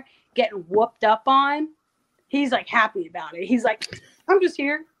there getting whooped up on, he's like happy about it. He's like, I'm just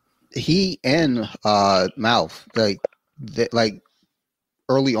here. He and Mouth, like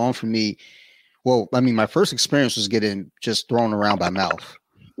early on for me. Well, I mean, my first experience was getting just thrown around by Mouth.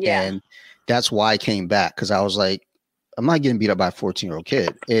 Yeah. And that's why I came back, because I was like, I'm not getting beat up by a 14-year-old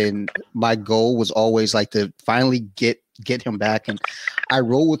kid. And my goal was always like to finally get him back. And I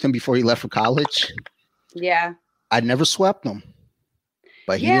rolled with him before he left for college. Yeah. I never swept him,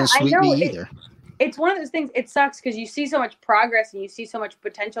 but he didn't sweep me either. it's one of those things. It sucks because you see so much progress and you see so much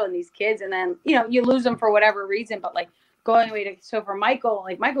potential in these kids, and then you lose them for whatever reason. But like going away to for Michael,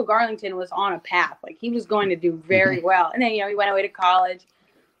 like Michael Garlington was on a path, like he was going to do very well, and then he went away to college.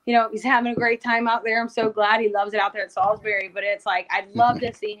 He's having a great time out there. I'm so glad he loves it out there at Salisbury. But it's like I'd love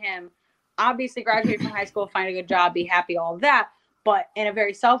to see him obviously graduate from high school, find a good job, be happy, all of that. But in a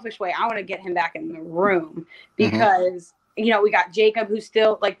very selfish way, I want to get him back in the room because. We got Jacob, who's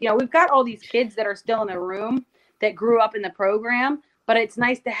still we've got all these kids that are still in the room that grew up in the program, but it's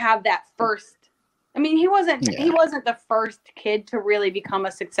nice to have that first. I mean, he wasn't the first kid to really become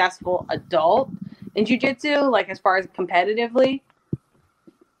a successful adult in jiu-jitsu, like as far as competitively.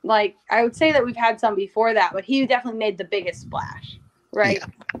 Like I would say that we've had some before that, but he definitely made the biggest splash, right?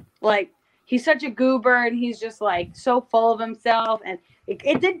 Yeah. Like he's such a goober and he's just like so full of himself, and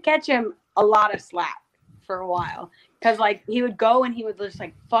it did catch him a lot of slack for a while. Because, like, he would go and he would just,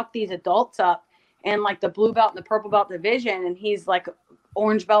 like, fuck these adults up and, like, the blue belt and the purple belt division. And he's, like,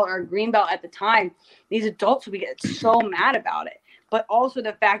 orange belt or green belt at the time. These adults would get so mad about it. But also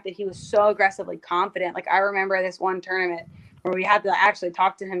the fact that he was so aggressively confident. Like, I remember this one tournament where we had to actually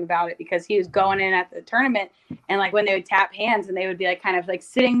talk to him about it because he was going in at the tournament. And, like, when they would tap hands and they would be, like, kind of, like,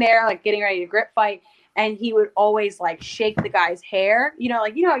 sitting there, like, getting ready to grip fight. And he would always like shake the guy's hair,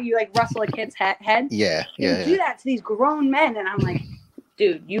 like how you like rustle a kid's head. Yeah, he would do that to these grown men, and I'm like,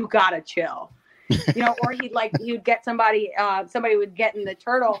 dude, you gotta chill, Or he would get somebody would get in the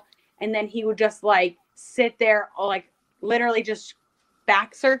turtle, and then he would just like sit there, like literally just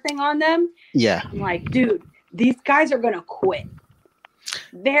back surfing on them. Yeah, I'm like, dude, these guys are gonna quit.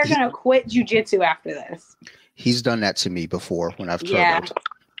 They're gonna quit jiu-jitsu after this. He's done that to me before when I've turtled.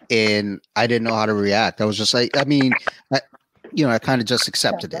 And I didn't know how to react. I was just like, I mean, I kind of just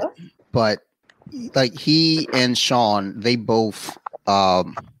accepted it. But like he and Sean, they both, I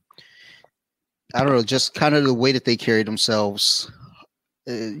don't know, just kind of the way that they carried themselves,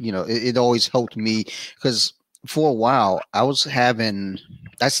 it always helped me because for a while I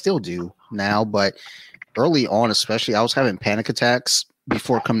still do now, but early on, especially, I was having panic attacks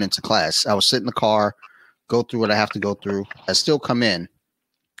before coming into class. I would sit in the car, go through what I have to go through. I still come in.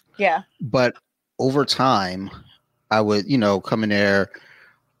 Yeah. But over time, I would, come in there,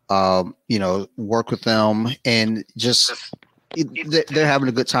 work with them and just they're having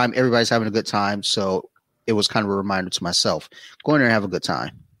a good time. Everybody's having a good time. So it was kind of a reminder to myself, go in there and have a good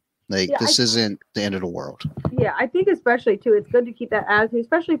time. Like this isn't the end of the world. Yeah, I think especially too, it's good to keep that attitude,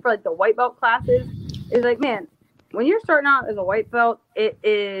 especially for like the white belt classes. Is like, man, when you're starting out as a white belt, it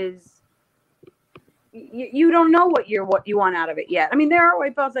is. You don't know what you want out of it yet. I mean, there are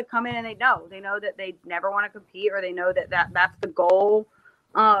white belts that come in and they know that they never want to compete, or they know that's the goal.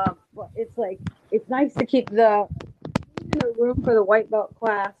 But it's like, it's nice to keep the room for the white belt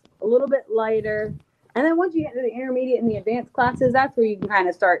class a little bit lighter. And then once you get into the intermediate and the advanced classes, that's where you can kind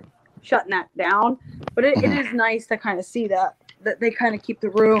of start shutting that down. But it is nice to kind of see that they kind of keep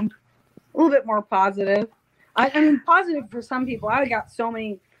the room a little bit more positive. I mean, positive for some people. I got so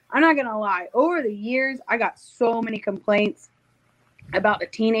many. I'm not going to lie. Over the years, I got so many complaints about the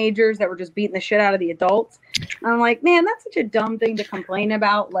teenagers that were just beating the shit out of the adults. And I'm like, man, that's such a dumb thing to complain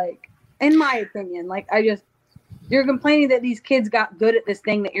about. Like, in my opinion, like, you're complaining that these kids got good at this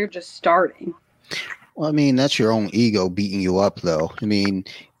thing that you're just starting. Well, I mean, that's your own ego beating you up, though. I mean,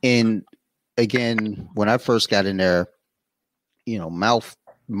 and again, when I first got in there,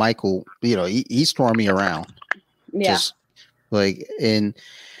 Michael, he stormed me around. Yeah. Just like, and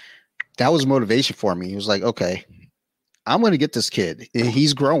that was motivation for me. He was like, okay, I'm going to get this kid.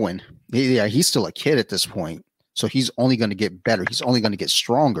 He's growing. He's still a kid at this point. So he's only going to get better. He's only going to get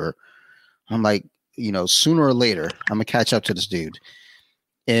stronger. I'm like, sooner or later, I'm going to catch up to this dude.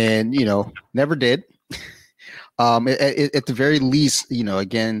 And, never did. At the very least,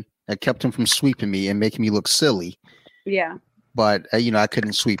 again, I kept him from sweeping me and making me look silly. Yeah. But, I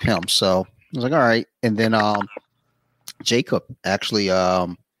couldn't sweep him. So I was like, all right. And then Jacob actually,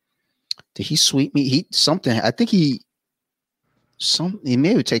 did he sweep me? I think he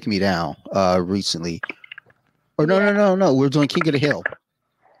may have taken me down recently. Or no. We were doing King of the Hill.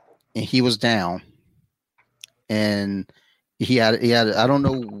 And he was down. And he had I don't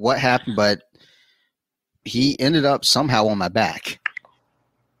know what happened, but he ended up somehow on my back.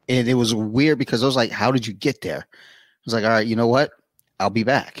 And it was weird because I was like, how did you get there? I was like, all right, you know what? I'll be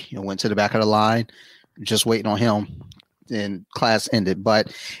back. Went to the back of the line, just waiting on him. And class ended.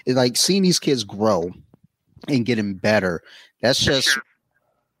 But it's like seeing these kids grow and getting better, that's just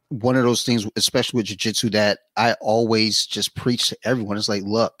one of those things, especially with jiu-jitsu, that I always just preach to everyone. It's like,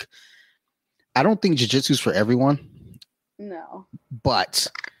 look, I don't think jiu-jitsu is for everyone. No. But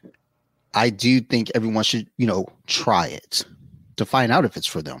I do think everyone should, try it to find out if it's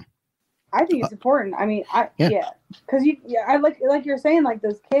for them. I think it's important. I mean, Yeah. because I like you're saying, like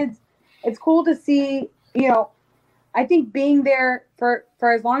those kids. It's cool to see. I think being there for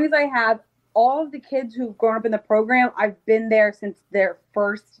as long as I have, all of the kids who've grown up in the program, I've been there since their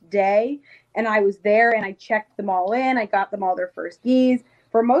first day, and I was there and I checked them all in. I got them all their first Ds.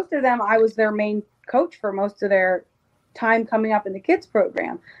 For most of them, I was their main coach for most of their time coming up in the kids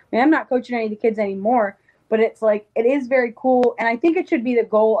program. I mean, I'm not coaching any of the kids anymore, but it's like, it is very cool. And I think it should be the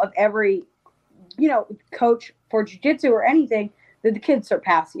goal of every, coach for jiu-jitsu or anything, that the kids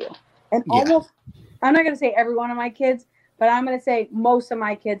surpass you. And almost, I'm not going to say every one of my kids, but I'm going to say most of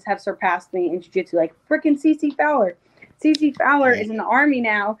my kids have surpassed me in jiu-jitsu. Like freaking Cece Fowler. Cece Fowler is in the Army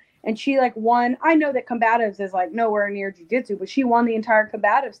now, and she like won. I know that combatives is like nowhere near jiu-jitsu, but she won the entire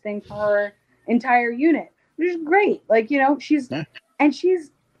combatives thing for her entire unit, which is great. Like, she's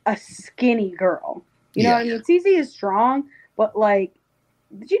a skinny girl. You know what I mean? Cece is strong, but like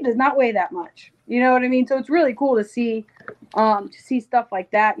she does not weigh that much. You know what I mean? So it's really cool to see stuff like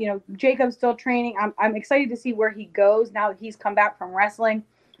that. Jacob's still training. I'm excited to see where he goes now that he's come back from wrestling.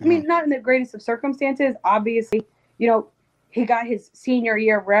 I mean, not in the greatest of circumstances. Obviously, he got his senior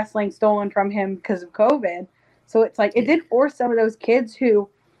year of wrestling stolen from him because of COVID. So it's like, it did force some of those kids who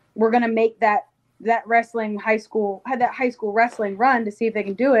were going to make that high school wrestling run to see if they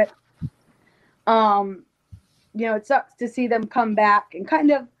can do it. It sucks to see them come back and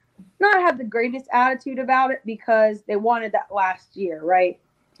kind of not have the greatest attitude about it because they wanted that last year, right?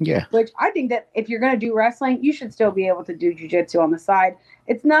 Yeah. Which I think that if you're going to do wrestling, you should still be able to do jiu-jitsu on the side.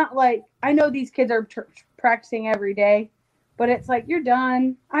 It's not like, I know these kids are practicing every day, but it's like, you're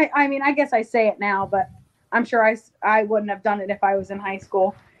done. I mean, I guess I say it now, but I'm sure I wouldn't have done it if I was in high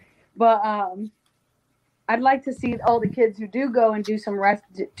school. But I'd like to see all the kids who do go and do some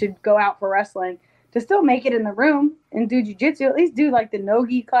to go out for wrestling to still make it in the room and do jiu-jitsu, at least do like the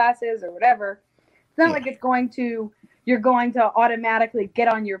no-gi classes or whatever. It's not like you're going to automatically get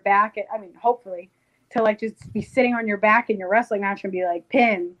on your back. Hopefully to like just be sitting on your back in your wrestling match and be like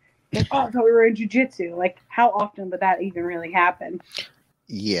pinned. Like, oh, I thought we were in jiu-jitsu. Like, how often would that even really happen?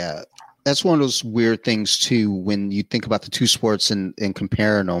 Yeah. That's one of those weird things too, when you think about the two sports and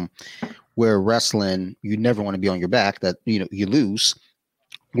comparing them, where wrestling, you never want to be on your back, that, you lose.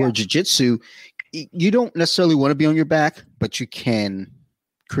 Where jiu-jitsu, you don't necessarily want to be on your back, but you can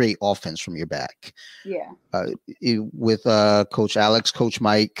create offense from your back. Yeah. With Coach Alex, Coach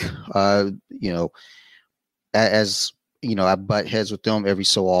Mike, as I butt heads with them every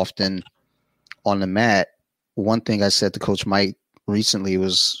so often on the mat. One thing I said to Coach Mike recently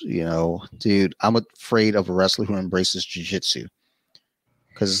was, dude, I'm afraid of a wrestler who embraces jiu-jitsu.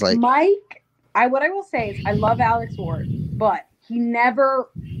 Because it's like Mike, what I will say is I love Alex Ward, but he never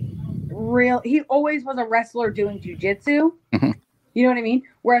he always was a wrestler doing jiu-jitsu. Mm-hmm. You know what I mean?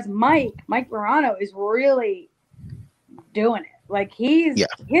 Whereas Mike Morano is really doing it. Like his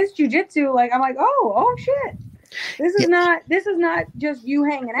jiu-jitsu, like I'm like, oh shit. This is not just you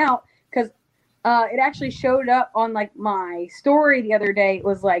hanging out, because it actually showed up on like my story the other day. It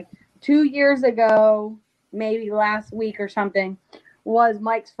was like 2 years ago, maybe last week or something, was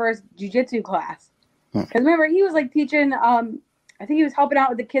Mike's first jiu-jitsu class. Because remember, he was like teaching, I think he was helping out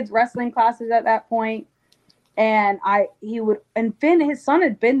with the kids' wrestling classes at that point. And Finn, his son,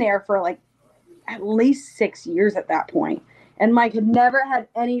 had been there for like at least 6 years at that point. And Mike had never had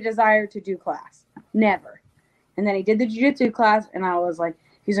any desire to do class. Never. And then he did the jiu-jitsu class, and I was like,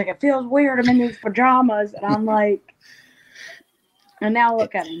 he's like, it feels weird. I'm in these pajamas. And I'm like, and now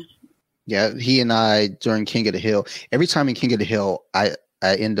look at him. Yeah, he and I, during King of the Hill, every time in King of the Hill, I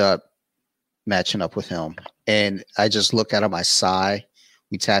end up matching up with him. And I just look at him, I sigh,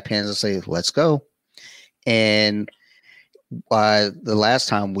 we tap hands and say, let's go. And the last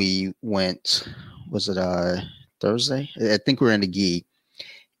time we went, was it Thursday? I think we were in the gi.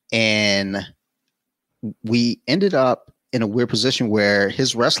 And we ended up in a weird position where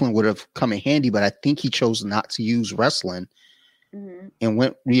his wrestling would have come in handy, but I think he chose not to use wrestling. Mm-hmm. And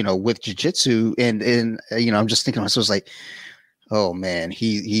went, with jiu-jitsu, and I'm just thinking to myself, like, oh man,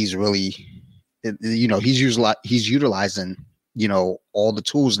 he's really, he's utilizing, all the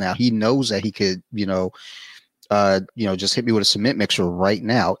tools now. He knows that he could, just hit me with a cement mixer right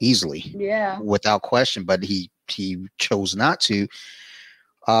now, easily, without question. But he chose not to.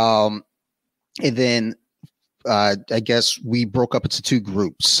 And then I guess we broke up into two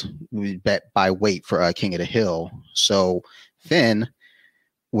groups. We bet by weight for King of the Hill. So Finn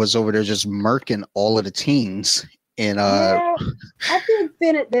was over there just murking all of the teens. And I think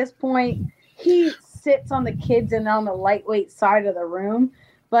Finn at this point, he sits on the kids and on the lightweight side of the room.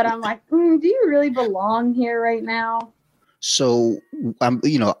 But I'm like, do you really belong here right now? So I'm,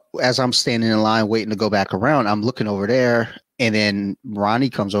 as I'm standing in line waiting to go back around, I'm looking over there, and then Ronnie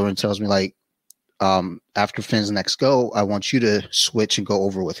comes over and tells me like, after Finn's next go, I want you to switch and go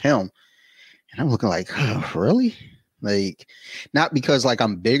over with him. And I'm looking like, oh, really? Like, not because like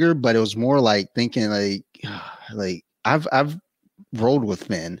I'm bigger, but it was more like thinking like I've rolled with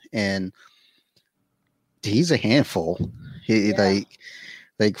Finn, and he's a handful. He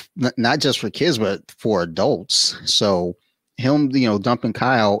not just for kids, but for adults. So him, dumping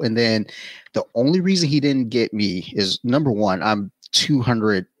Kyle, and then the only reason he didn't get me is number one, I'm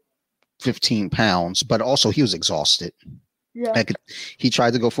 215 pounds, but also he was exhausted. Yeah. He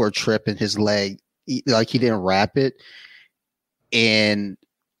tried to go for a trip and his leg, he didn't wrap it. And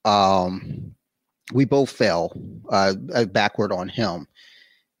we both fell backward on him.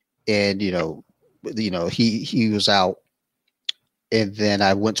 And, he was out. And then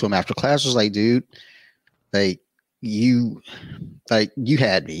I went to him after class, was like, dude, you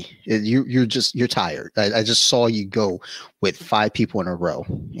had me. You're tired. I just saw you go with 5 people in a row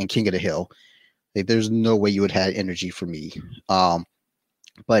in King of the Hill. Like, there's no way you would have energy for me.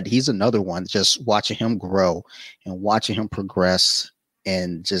 But he's another one, just watching him grow and watching him progress.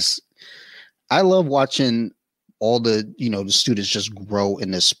 And just, I love watching all the, the students just grow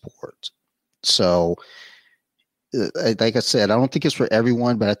in this sport. So, like I said, I don't think it's for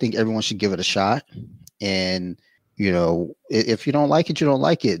everyone, but I think everyone should give it a shot. And, if you don't like it, you don't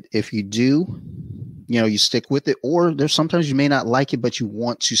like it. If you do, you stick with it. Or there's sometimes you may not like it, but you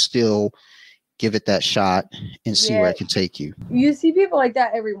want to still give it that shot and see where it can take you. You see people like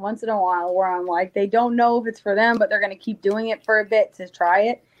that every once in a while where I'm like, they don't know if it's for them, but they're going to keep doing it for a bit to try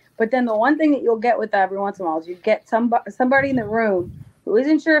it. But then the one thing that you'll get with that every once in a while is you get somebody in the room who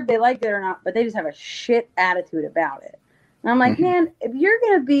isn't sure if they like it or not, but they just have a shit attitude about it. And I'm like, man, if you're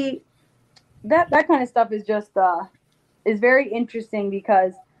going to be that kind of stuff is just is very interesting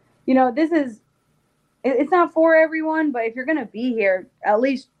because, it's not for everyone, but if you're going to be here, at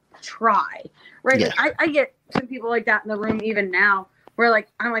least try. Right. Yeah. Like I get some people like that in the room even now where like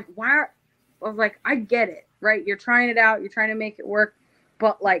I'm like, I was like, I get it, right? You're trying it out, you're trying to make it work,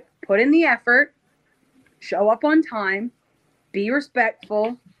 but like put in the effort, show up on time, be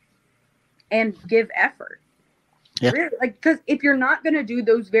respectful, and give effort. Yeah. Really, like, because if you're not gonna do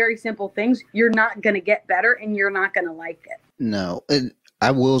those very simple things, you're not gonna get better and you're not gonna like it. No. And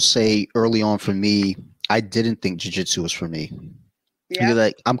I will say early on for me, I didn't think jiu-jitsu was for me. Yeah.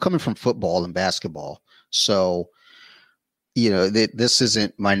 Like, I'm coming from football and basketball. So, this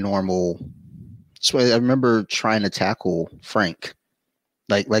isn't my normal. So I remember trying to tackle Frank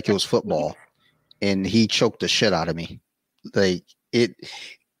like it was football, and he choked the shit out of me. Like it.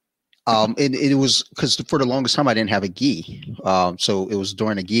 And it was because for the longest time I didn't have a gi. So it was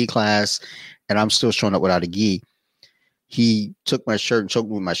during a gi class, and I'm still showing up without a gi. He took my shirt and choked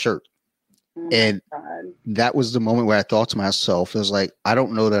me with my shirt. And that was the moment where I thought to myself, it was like, I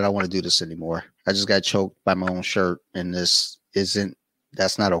don't know that I want to do this anymore. I just got choked by my own shirt, and that's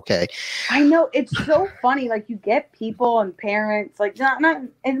not okay. I know, it's so funny. Like, you get people and parents, like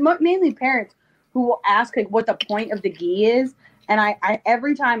mainly parents, who will ask like what the point of the gi is. And I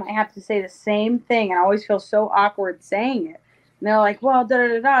every time I have to say the same thing, and I always feel so awkward saying it. And they're like, well,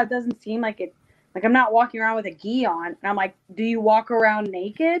 it doesn't seem like it. Like, I'm not walking around with a gi on. And I'm like, do you walk around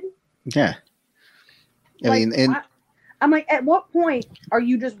naked? Yeah. I'm like, at what point are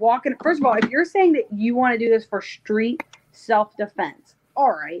you just walking? First of all, if you're saying that you want to do this for street self-defense,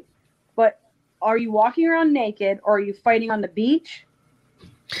 all right. But are you walking around naked, or are you fighting on the beach?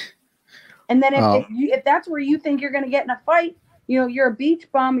 And then if that's where you think you're going to get in a fight, you're a beach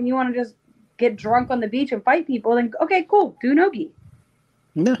bum and you want to just get drunk on the beach and fight people, then okay, cool, do no gi.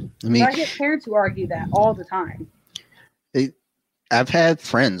 No, I get parents who argue that all the time. I've had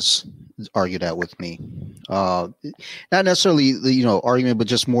friends argue that with me. Not necessarily, argument, but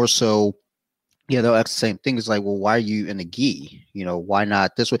just more so, they'll ask the same thing. It's like, well, why are you in a gi? Why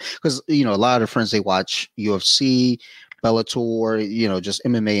not this way? Because, a lot of friends, they watch UFC, Bellator, just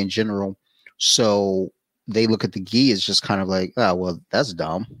MMA in general. So they look at the gi as just kind of like, oh, well, that's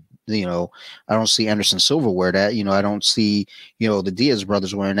dumb. I don't see Anderson Silva wear that. I don't see, the Diaz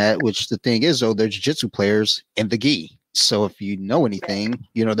brothers wearing that, which the thing is, though, they're jiu-jitsu players in the gi. So if you know anything,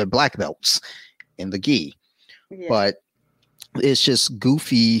 they're black belts in the gi. Yeah. But it's just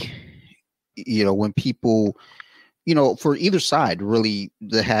goofy, when people, for either side really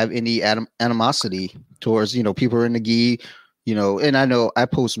to have any animosity towards, people are in the gi, and I know I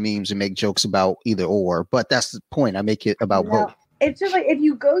post memes and make jokes about either or, but that's the point. I make it about both. It's just like, if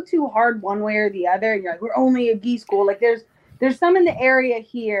you go too hard one way or the other, and you're like, we're only a gi school, like there's There's some in the area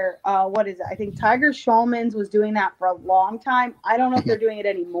here. What is it? I think Tiger Schulman's was doing that for a long time. I don't know if they're doing it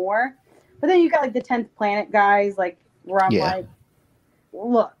anymore. But then you got like the 10th Planet guys, like where I'm like,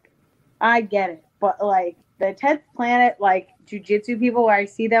 look, I get it, but like the 10th Planet, like jujitsu people, where I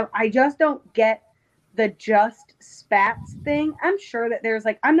see them, I just don't get the just spats thing. I'm sure that there's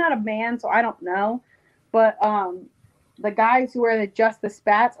like, I'm not a man, so I don't know, but the guys who wear the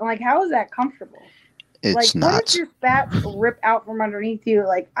spats, I'm like, how is that comfortable? It's like, not. What if your spats rip out from underneath you?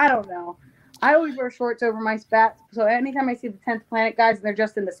 Like, I don't know. I always wear shorts over my spats, so anytime I see the 10th Planet guys and they're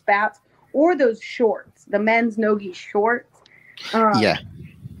just in the spats or those shorts, the men's no-gi shorts.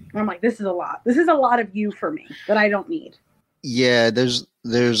 I'm like, this is a lot. This is a lot of you for me that I don't need. Yeah, there's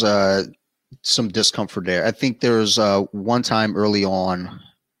some discomfort there. I think there was one time early on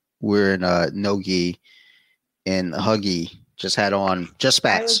we're in no-gi and Huggy just had on just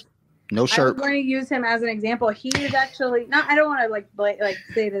spats, no shirt. I was going to use him as an example. He is actually not. I don't want to like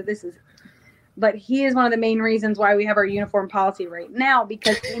say that this is, but he is one of the main reasons why we have our uniform policy right now.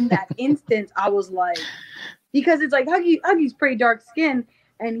 Because in that instance, I was like, because it's like Huggy's pretty dark skin.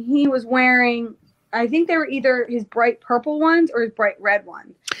 And he was wearing, I think they were either his bright purple ones or his bright red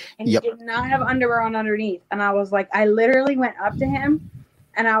ones. And he did not have underwear on underneath. And I was like, I literally went up to him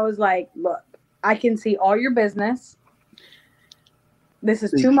and I was like, look, I can see all your business. This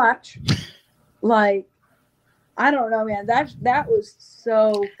is too much. Like, I don't know, man. That was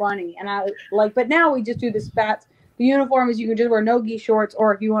so funny. And I like, but now we just do the spats. The uniform is you can just wear no-gi shorts,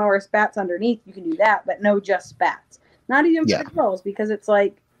 or if you want to wear spats underneath, you can do that, but no just spats. Not even for the girls, because it's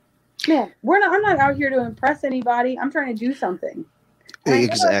like, man, I'm not out here to impress anybody. I'm trying to do something. And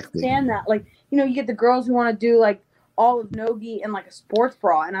exactly. I understand that. Like, you get the girls who want to do like all of no-gi and like a sports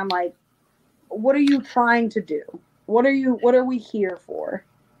bra, and I'm like, what are you trying to do? What are we here for?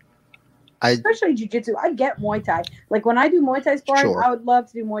 Especially jiu-jitsu. I get Muay Thai. Like when I do Muay Thai sparring, I would love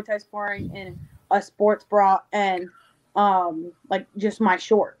to do Muay Thai sparring in a sports bra and like just my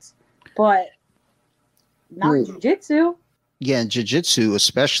shorts. But not jiu-jitsu. Yeah, and jiu-jitsu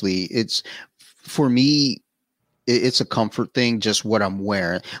especially, it's for me, it's a comfort thing, just what I'm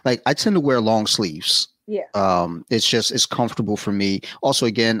wearing. Like I tend to wear long sleeves. Yeah. It's comfortable for me. Also,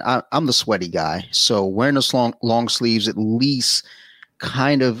 again, I'm the sweaty guy. So wearing those long sleeves, at least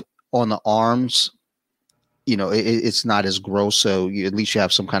kind of on the arms, it's not as gross. So at least you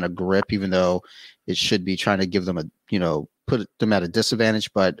have some kind of grip, even though it should be trying to give them put them at a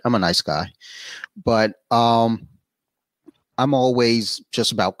disadvantage, but I'm a nice guy. But I'm always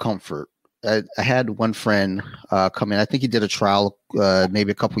just about comfort. I had one friend come in. I think he did a trial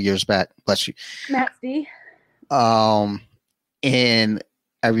maybe a couple years back. Bless you, Matt D. And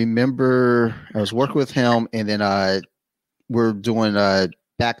I remember I was working with him, and then we're doing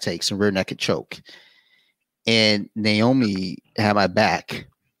back takes and rear naked choke. And Naomi had my back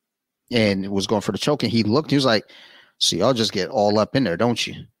and was going for the choke, and he was like, so y'all just get all up in there, don't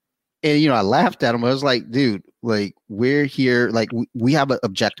you? And, I laughed at him. I was like, dude, like, we're here. Like, we have an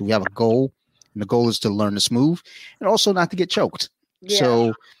objective. We have a goal. And the goal is to learn this move and also not to get choked. Yeah.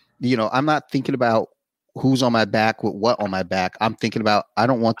 So, I'm not thinking about who's on my back with what on my back. I'm thinking about, I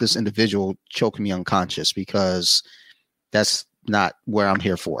don't want this individual choking me unconscious, because that's not where I'm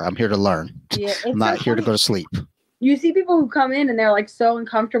here for. I'm here to learn. Yeah, I'm not here to go to sleep. You see people who come in and they're like so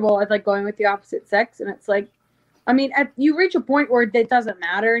uncomfortable at like going with the opposite sex. And it's like, I mean, you reach a point where it doesn't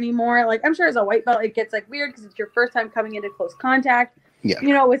matter anymore. Like, I'm sure as a white belt, it gets like weird because it's your first time coming into close contact,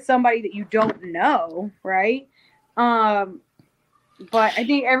 with somebody that you don't know. Right. But I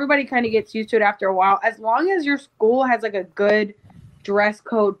think everybody kind of gets used to it after a while. As long as your school has like a good dress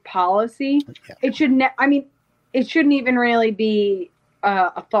code policy, it should, it shouldn't even really be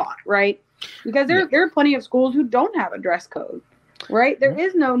a thought. Right. Because there are plenty of schools who don't have a dress code. Right? There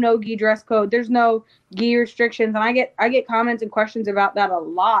is no-gi dress code. There's no gi restrictions. And I get comments and questions about that a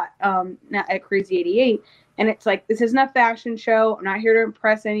lot at Crazy 88. And it's like, this isn't a fashion show. I'm not here to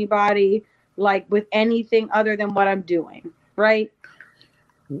impress anybody, like, with anything other than what I'm doing. Right?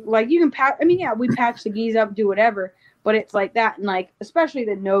 Like, you can patch, we patch the gis up, do whatever. But it's like that. And, like, especially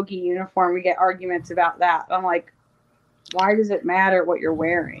the no-gi uniform, we get arguments about that. I'm like, why does it matter what you're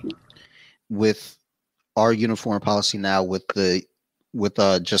wearing? With our uniform policy now, with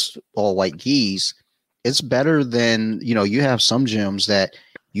just all white gis, it's better than, you have some gyms that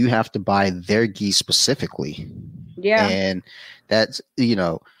you have to buy their gi specifically. Yeah. And that's,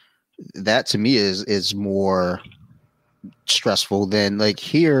 that to me is more stressful than like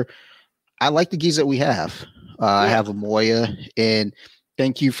here. I like the gis that we have. I have a Moya, and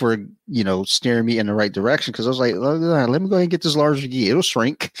thank you for, steering me in the right direction. Cause I was like, let me go ahead and get this larger gi. It'll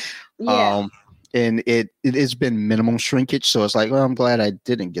shrink. Yeah. and it has been minimum shrinkage. So it's like, well, I'm glad I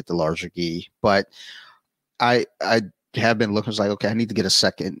didn't get the larger gi, but I have been looking. It's like, okay, I need to get a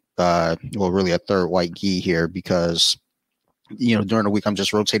second, well, really a third white gi here because during the week I'm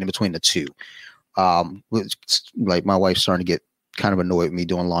just rotating between the two. Like my wife's starting to get kind of annoyed with me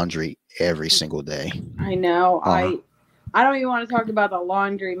doing laundry every single day. I know. I don't even want to talk about the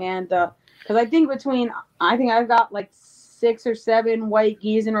laundry, man. Because I think I've got like 6 or 7 white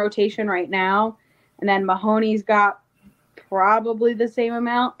gis in rotation right now, and then Mahoney's got probably the same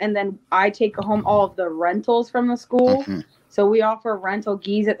amount, and then I take home all of the rentals from the school. Mm-hmm. So we offer rental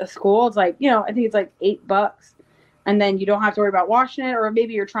gis at the school. It's like, I think it's like $8, and then you don't have to worry about washing it, or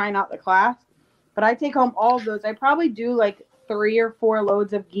maybe you're trying out the class. But I take home all of those. I probably do like 3 or 4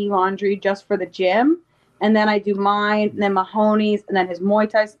 loads of gi laundry just for the gym. And then I do mine, and then Mahoney's, and then his Muay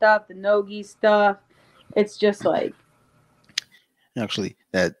Thai stuff, the no-gi stuff. It's just like... Actually,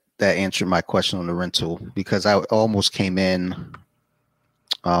 that answered my question on the rental, because I almost came in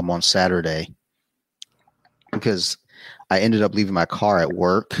on Saturday because I ended up leaving my car at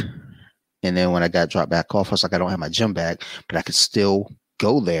work. And then when I got dropped back off, I was like, I don't have my gym bag, but I could still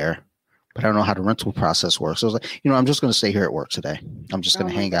go there. But I don't know how the rental process works. So I was like, I'm just going to stay here at work today. I'm just going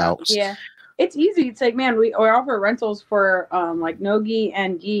to hang out. Yeah. It's easy. It's like, man, we offer rentals for like no-gi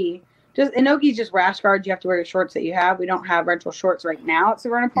and gi. And no-gi is just rash guards. You have to wear your shorts that you have. We don't have rental shorts right now at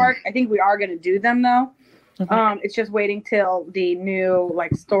Severna Park. I think we are going to do them though. Okay. It's just waiting till the new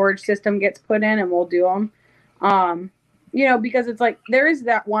like storage system gets put in, and we'll do them. Because it's like there is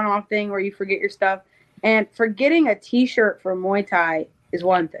that one-off thing where you forget your stuff, and forgetting a T-shirt for Muay Thai is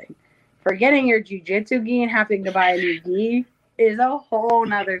one thing. Forgetting your jiu-jitsu gi and having to buy a new gi is a whole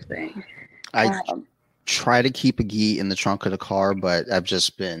nother thing. I try to keep a gi in the trunk of the car, but I've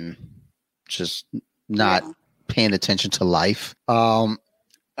just been not paying attention to life. I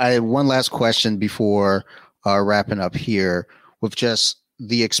have one last question before wrapping up here with just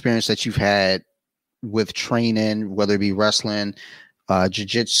the experience that you've had with training, whether it be wrestling,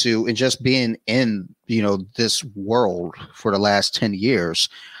 jiu-jitsu, and just being in, this world for the last 10 years.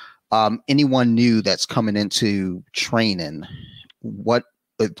 Anyone new that's coming into training, what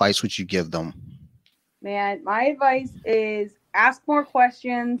advice would you give them? Man, my advice is ask more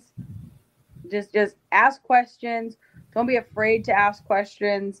questions. Just ask questions. Don't be afraid to ask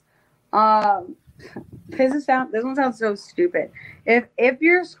questions. This one sounds so stupid. If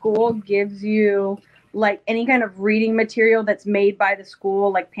your school gives you like any kind of reading material that's made by the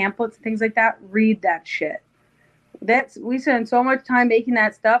school, like pamphlets and things like that, read that shit. We spend so much time making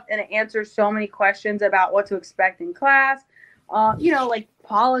that stuff, and it answers so many questions about what to expect in class, like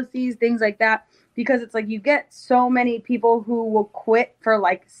policies, things like that. Because it's like you get so many people who will quit for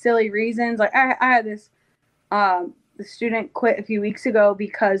like silly reasons. Like I had this the student quit a few weeks ago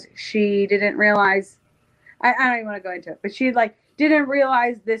because she didn't realize. I don't even want to go into it, but she like didn't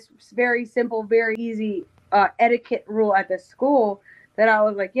realize this very simple, very easy etiquette rule at the school that I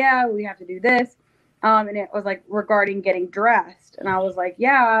was like, yeah, we have to do this. And it was like regarding getting dressed. And I was like,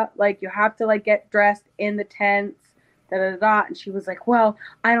 yeah, like you have to like get dressed in the tents, da da da. And she was like, well,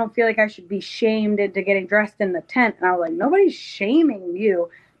 I don't feel like I should be shamed into getting dressed in the tent. And I was like, nobody's shaming you.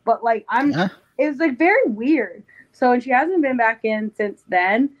 But like it was like very weird. So, and she hasn't been back in since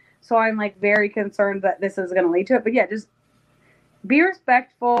then. So I'm like very concerned that this is going to lead to it. But yeah, just be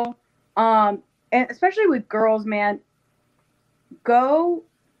respectful. And especially with girls, man, I don't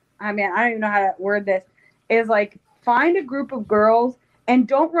even know how to word this, is like find a group of girls and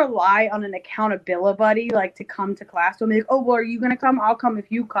don't rely on an accountability buddy like to come to class. Don't be like, oh, well, are you going to come? I'll come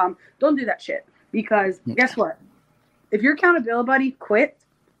if you come. Don't do that shit. Because guess what? If your accountability buddy quits,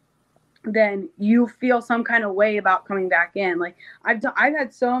 then you feel some kind of way about coming back in. Like I've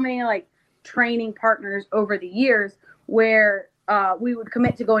had so many like training partners over the years where we would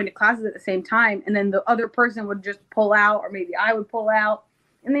commit to going to classes at the same time, and then the other person would just pull out, or maybe I would pull out,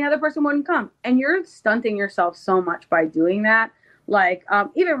 and the other person wouldn't come. And you're stunting yourself so much by doing that. Like,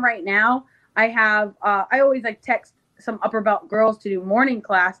 even right now, I always like text some upper belt girls to do morning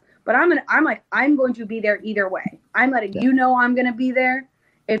class, but I'm going to be there either way. I'm letting you know I'm going to be there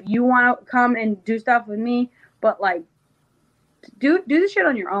if you want to come and do stuff with me, but like, do the shit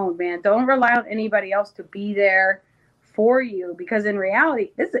on your own, man. Don't rely on anybody else to be there for you, because in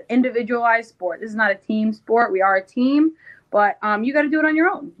reality, this is an individualized sport. This is not a team sport. We are a team. But you got to do it on your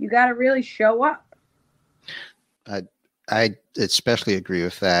own. You got to really show up. I especially agree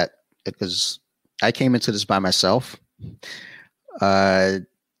with that, because I came into this by myself. For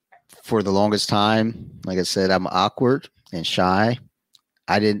the longest time, like I said, I'm awkward and shy.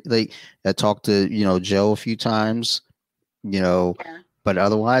 I talked to, Joe a few times, But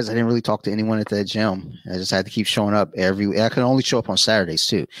otherwise, I didn't really talk to anyone at that gym. I just had to keep showing up every week. I could only show up on Saturdays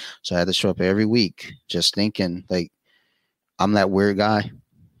too. So I had to show up every week just thinking like I'm that weird guy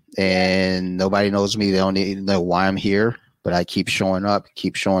and nobody knows me. They don't even know why I'm here, but I keep showing up.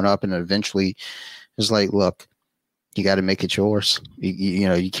 And eventually it's like, look, you got to make it yours. You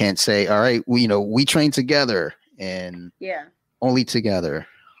know, you can't say, all right, we train together and only together.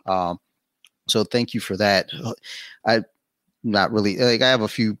 So thank you for that. I not really like I have a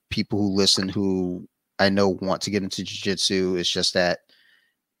few people who listen who I know want to get into jiu-jitsu. It's just that,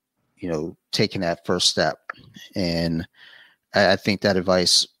 taking that first step. And I think that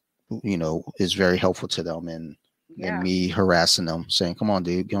advice, is very helpful to them and me harassing them saying, come on,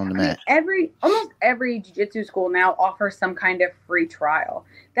 dude, get on the mat. Almost every jiu-jitsu school now offers some kind of free trial.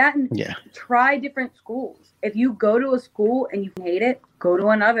 Try different schools. If you go to a school and you hate it, go to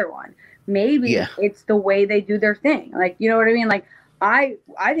another one. Maybe it's the way they do their thing. Like, you know what I mean? Like, I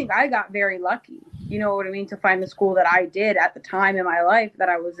think I got very lucky, you know what I mean, to find the school that I did at the time in my life that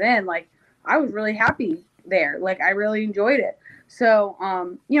I was in. Like, I was really happy there. Like, I really enjoyed it. So,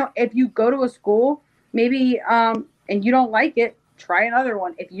 if you go to a school, maybe, and you don't like it, try another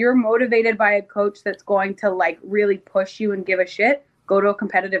one. If you're motivated by a coach that's going to, like, really push you and give a shit, go to a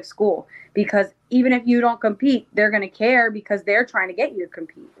competitive school. Because even if you don't compete, they're going to care because they're trying to get you to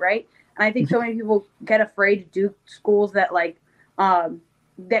compete, right? And I think so many people get afraid to do schools that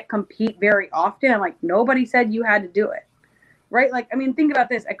that compete very often. And like, nobody said you had to do it, right? Like, I mean, think about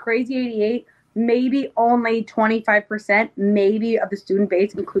this. At Crazy 88, maybe only 25% maybe of the student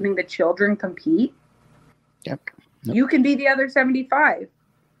base, including the children, compete. Yep. You can be the other 75.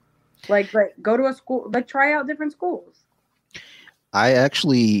 Like, go to a school, like try out different schools.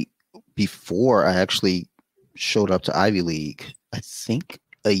 Before I actually showed up to Ivy League, I think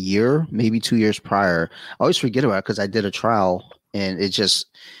a year, maybe 2 years prior, I always forget about it because I did a trial and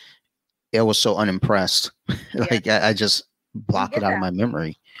I was so unimpressed. Like I just block it out of my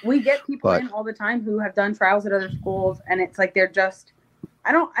memory. We get people in all the time who have done trials at other schools, and it's like they're just.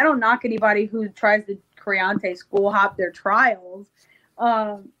 I don't knock anybody who tries to Creante school hop their trials,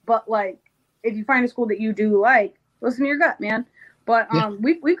 but like if you find a school that you do like, listen to your gut, man. But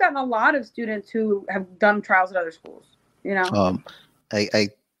we've gotten a lot of students who have done trials at other schools. You know. I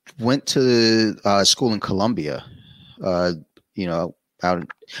went to school in Columbia, out in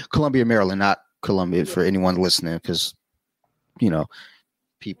Columbia, Maryland, not Columbia for anyone listening, because,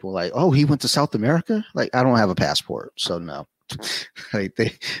 people like, oh, he went to South America. Like, I don't have a passport, so no,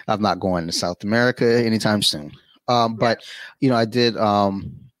 I'm not going to South America anytime soon. But, I did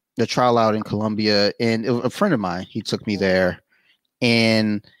the trial out in Columbia, and a friend of mine, he took me there,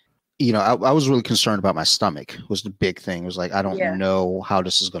 and I was really concerned about my stomach was the big thing. It was like, I don't know how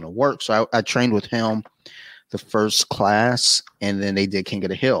this is going to work. So I trained with him the first class, and then they did King of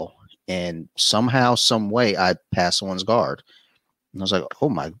the Hill. And somehow, some way, I passed someone's guard. And I was like, oh,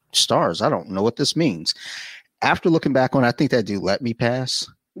 my stars. I don't know what this means. After looking back on it, I think that dude let me pass.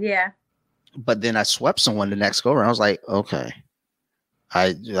 Yeah. But then I swept someone the next go around. I was like, okay.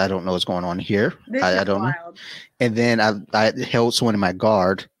 I don't know what's going on here. I don't know. And then I held someone in my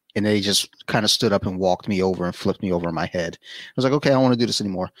guard. And they just kind of stood up and walked me over and flipped me over my head. I was like, okay, I don't want to do this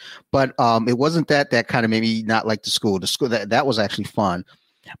anymore. But it wasn't that kind of made me not like the school. The school that was actually fun.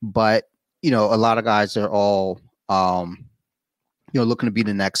 But, a lot of guys, they're all, looking to be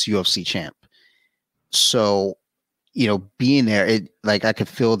the next UFC champ. So, being there, I could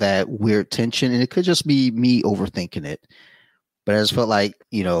feel that weird tension, and it could just be me overthinking it. But I just felt like,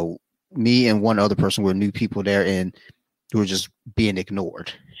 me and one other person were new people there, and we were just being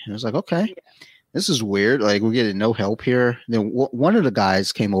ignored. And I was like, okay, this is weird. Like, we're getting no help here. Then one of the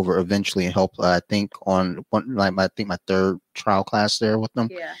guys came over eventually and helped, I think, on my third trial class there with them.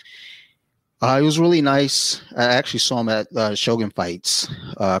 Yeah. It was really nice. I actually saw him at Shogun Fights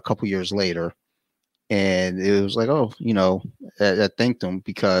a couple years later. And it was like, oh, I thanked him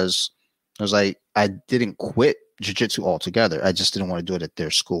because I was like, I didn't quit jiu-jitsu altogether. I just didn't want to do it at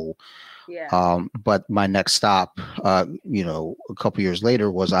their school. Yeah. But my next stop, a couple years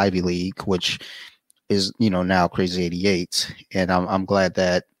later was Ivy League, which is, now Crazy 88. And I'm glad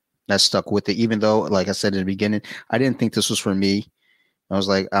that stuck with it, even though, like I said in the beginning, I didn't think this was for me. I was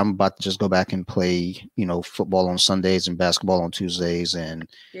like, I'm about to just go back and play, football on Sundays and basketball on Tuesdays. And,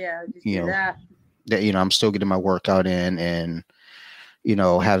 I'm still getting my workout in and,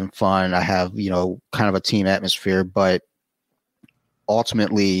 having fun. I have, kind of a team atmosphere, but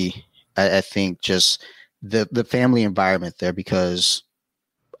ultimately, I think just the family environment there, because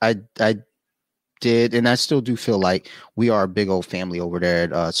I did, and I still do feel like we are a big old family over there at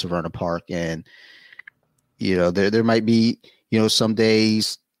Severna Park. And, there might be, some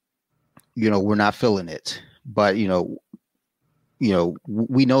days, we're not feeling it, but we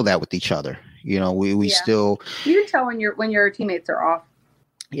know that with each other. We still, you can tell when your teammates are off.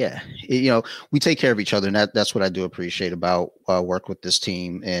 Yeah, we take care of each other, and that's what I do appreciate about work with this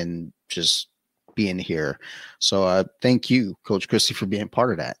team and just being here. So thank you, Coach Christy, for being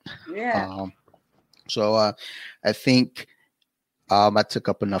part of that. Yeah. So I think I took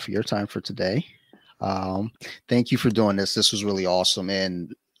up enough of your time for today. Thank you for doing this. This was really awesome,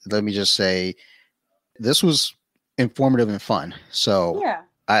 and let me just say, this was informative and fun. So yeah,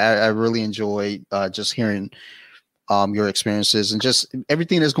 I really enjoyed just hearing your experiences and just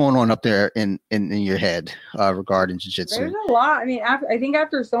everything that's going on up there in your head regarding jiu-jitsu. There's a lot. I mean, I think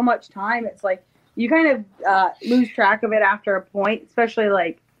after so much time, it's like you kind of lose track of it after a point, especially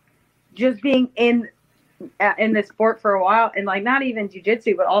like just being in the sport for a while, and like not even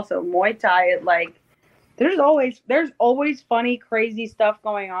jiu-jitsu, but also Muay Thai. Like there's always funny, crazy stuff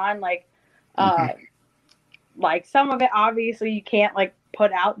going on. Like like some of it obviously you can't like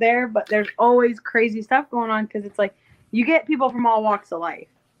put out there, but there's always crazy stuff going on because it's like you get people from all walks of life.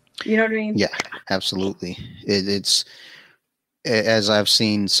 You know what I mean? Yeah, absolutely. It's as I've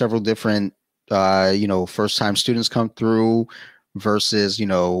seen several different first time students come through versus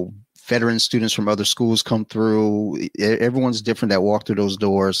veteran students from other schools come through. Everyone's different that walk through those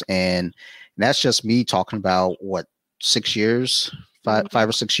doors, and that's just me talking about what 6 years, five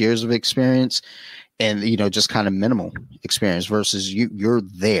or 6 years of experience. And just kind of minimal experience versus you're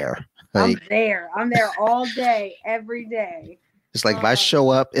there. Like, I'm there all day, every day. It's like if I show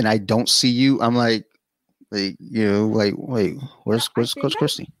up and I don't see you, I'm like wait, where's Coach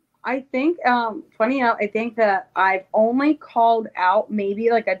Christy? I think funny enough, I think that I've only called out maybe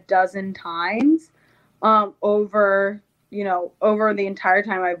like a dozen times over the entire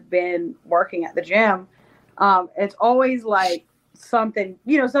time I've been working at the gym. It's always like something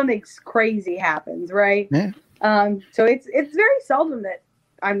crazy happens, right? Yeah. So it's very seldom that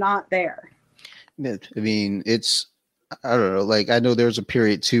I'm not there. I mean, I don't know. Like I know there's a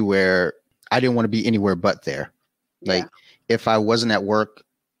period too where I didn't want to be anywhere but there. Like if I wasn't at work,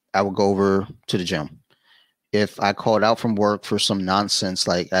 I would go over to the gym. If I called out from work for some nonsense,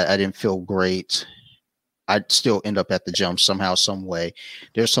 like I didn't feel great, I'd still end up at the gym somehow, some way.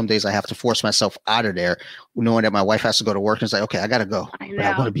 There's some days I have to force myself out of there, knowing that my wife has to go to work, and it's like, okay, I gotta go, but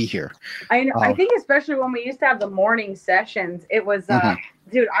I want to be here. I know. I think especially when we used to have the morning sessions, it was,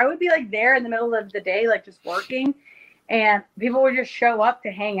 dude, I would be like there in the middle of the day, like just working, and people would just show up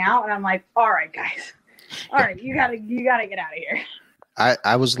to hang out, and I'm like, all right, guys, all right, you gotta get out of here.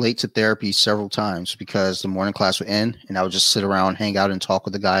 I was late to therapy several times because the morning class would end, and I would just sit around, hang out, and talk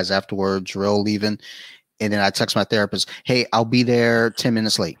with the guys afterward. Drill leaving. And then I text my therapist, hey, I'll be there 10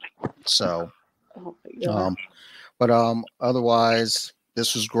 minutes late. So, otherwise,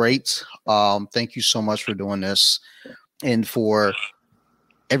 this was great. Thank you so much for doing this. And for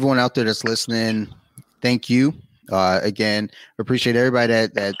everyone out there that's listening, thank you. Again, appreciate everybody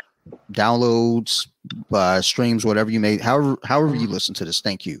that downloads, streams, whatever you may, however you listen to this.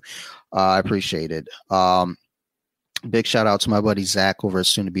 Thank you. I appreciate it. Big shout out to my buddy Zach over at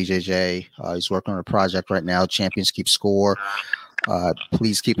Student BJJ. He's working on a project right now, Champions Keep Score.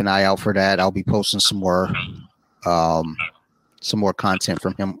 Please keep an eye out for that. I'll be posting some more content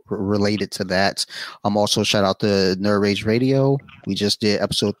from him related to that. Also shout out to Nerd Rage Radio. We just did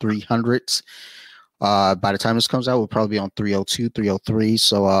episode 300. By the time this comes out, we'll probably be on 302, 303.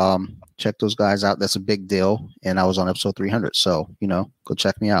 So check those guys out. That's a big deal. And I was on episode 300. So, go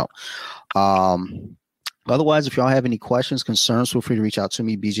check me out. Otherwise, if y'all have any questions, concerns, feel free to reach out to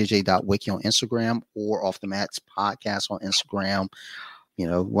me, bjj.wiki on Instagram or Off the Mats Podcast on Instagram.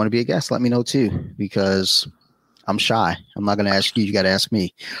 Want to be a guest, let me know too, because I'm shy. I'm not going to ask you. You got to ask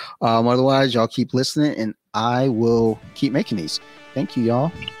me. Otherwise, y'all keep listening, and I will keep making these. Thank you,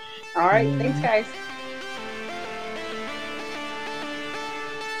 y'all. All right. Thanks, guys.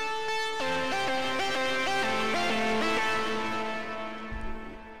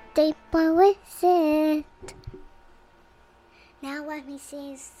 Deep with it. Now let me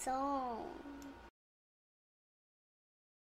sing a song.